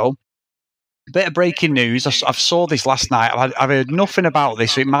 before we go, a bit of breaking news. I saw this last night. I've heard nothing about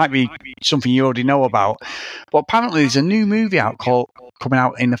this, so it might be something you already know about. But apparently there's a new movie coming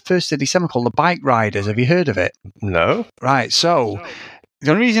out in the 1st of December called The Bike Riders. Have you heard of it? No. Right, so... The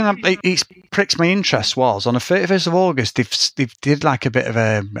only reason it pricks my interest was on the 31st of August, they did like a bit of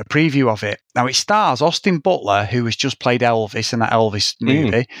a preview of it. Now, it stars Austin Butler, who has just played Elvis in that Elvis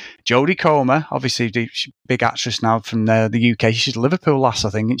movie. Jodie Comer, obviously big actress now from the UK. She's a Liverpool lass,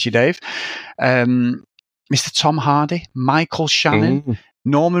 I think, isn't she, Dave? Mr. Tom Hardy, Michael Shannon,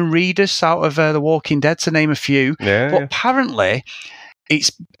 Norman Reedus out of The Walking Dead, to name a few. Yeah, but apparently...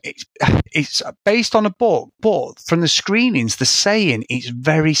 it's based on a book, but from the screenings, the saying it's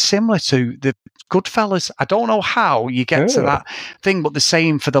very similar to the Goodfellas. I don't know how you get to that thing, but the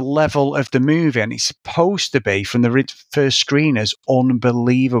saying for the level of the movie, and it's supposed to be from the first screeners,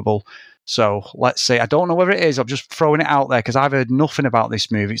 unbelievable. So let's see. I don't know whether it is. I'm just throwing it out there because I've heard nothing about this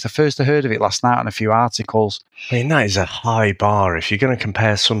movie. It's the first I heard of it last night on a few articles. I mean, that is a high bar if you're going to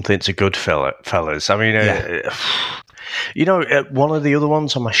compare something to Goodfellas. I mean, you know, one of the other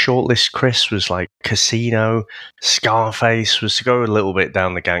ones on my shortlist, Chris, was like Casino. Scarface was to go a little bit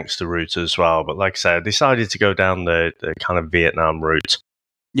down the gangster route as well. But like I said, I decided to go down the kind of Vietnam route.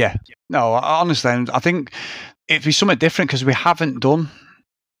 Yeah. No, honestly, I think it'd be something different because we haven't done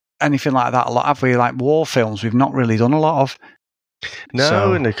anything like that a lot, have we? Like war films, we've not really done a lot of.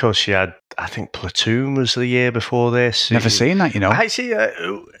 No, and of course you had, I think Platoon was the year before this. Never seen that, you know. Actually,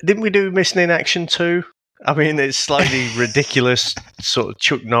 didn't we do Missing in Action 2? I mean, it's slightly ridiculous sort of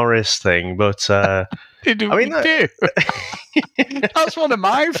Chuck Norris thing, but I mean, that's one of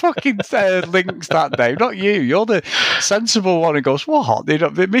my fucking links that day. Not you. You're the sensible one who goes, what? They're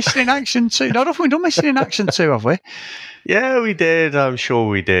Missing in Action 2. No, haven't we done Missing in Action 2, have we? Yeah, we did. I'm sure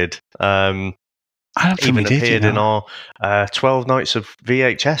we did. I don't think even we did, appeared in our 12 Nights of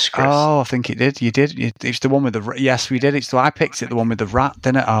VHS, Chris. Oh, I think it did. You did. It's the one with the... Yes, we did. I picked it, the one with the rat,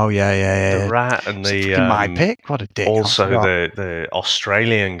 didn't it? Oh, yeah. The rat and the... my pick? What a dick. Also, the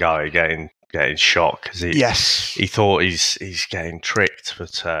Australian guy getting shot because he thought he's getting tricked.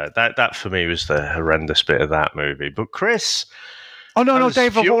 But that for me was the horrendous bit of that movie. But Chris... Oh, no,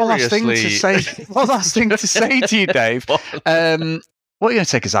 Dave, I've got one last thing to say. One last thing to say to you, Dave. What are you going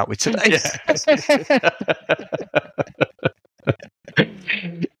to take us out with today?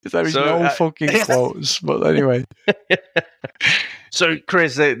 There is no fucking quotes, but anyway. So,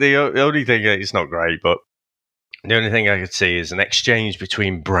 Chris, the only thing, it's not great, but the only thing I could see is an exchange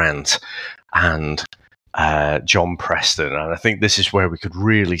between Brandt and John Preston, and I think this is where we could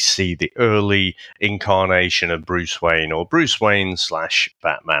really see the early incarnation of Bruce Wayne, or Bruce Wayne /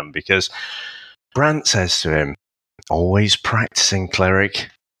 Batman, because Brandt says to him, "Always practicing, cleric.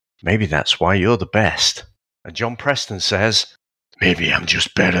 Maybe that's why you're the best." And John Preston says, "Maybe I'm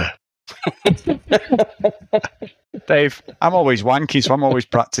just better." Dave, I'm always wanky, so I'm always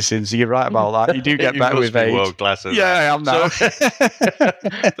practicing. So you're right about that. You do get better with age. World class. Yeah, I am now. So,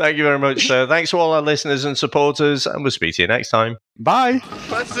 thank you very much, sir. Thanks to all our listeners and supporters, and we'll speak to you next time. Bye.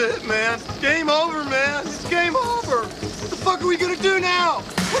 That's it, man. Game over, man. It's game over. What the fuck are we gonna do now?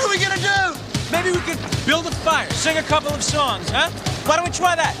 What are we gonna do? Maybe we could build a fire, sing a couple of songs, huh? Why don't we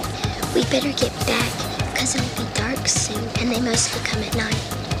try that? We better get back, because it'll be dark soon, and they mostly come at night.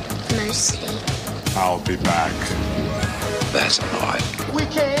 Mostly. I'll be back. That's not. We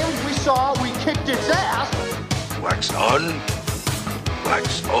came, we saw, we kicked its ass. Wax on,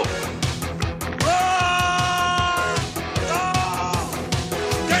 wax off.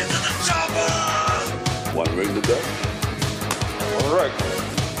 Get to the chopper! One ring to go. All right.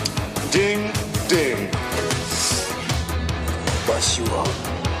 Ding, ding. Bust you up.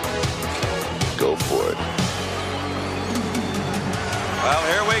 Go for it. Well,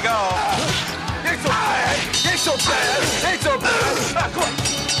 here we go. Ain't so bad. Ain't so bad. Ain't so bad. Come on,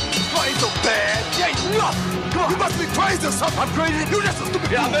 ain't so bad. Ain't nothing. Come on. You must be crazy or something. I'm crazy. You just a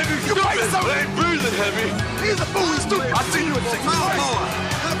stupid. Yeah, maybe you crazy. I ain't breathing heavy. He's a fool. He's stupid. I seen you at 6 miles an hour.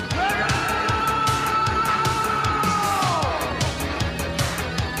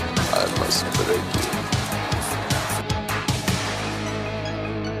 I must break you.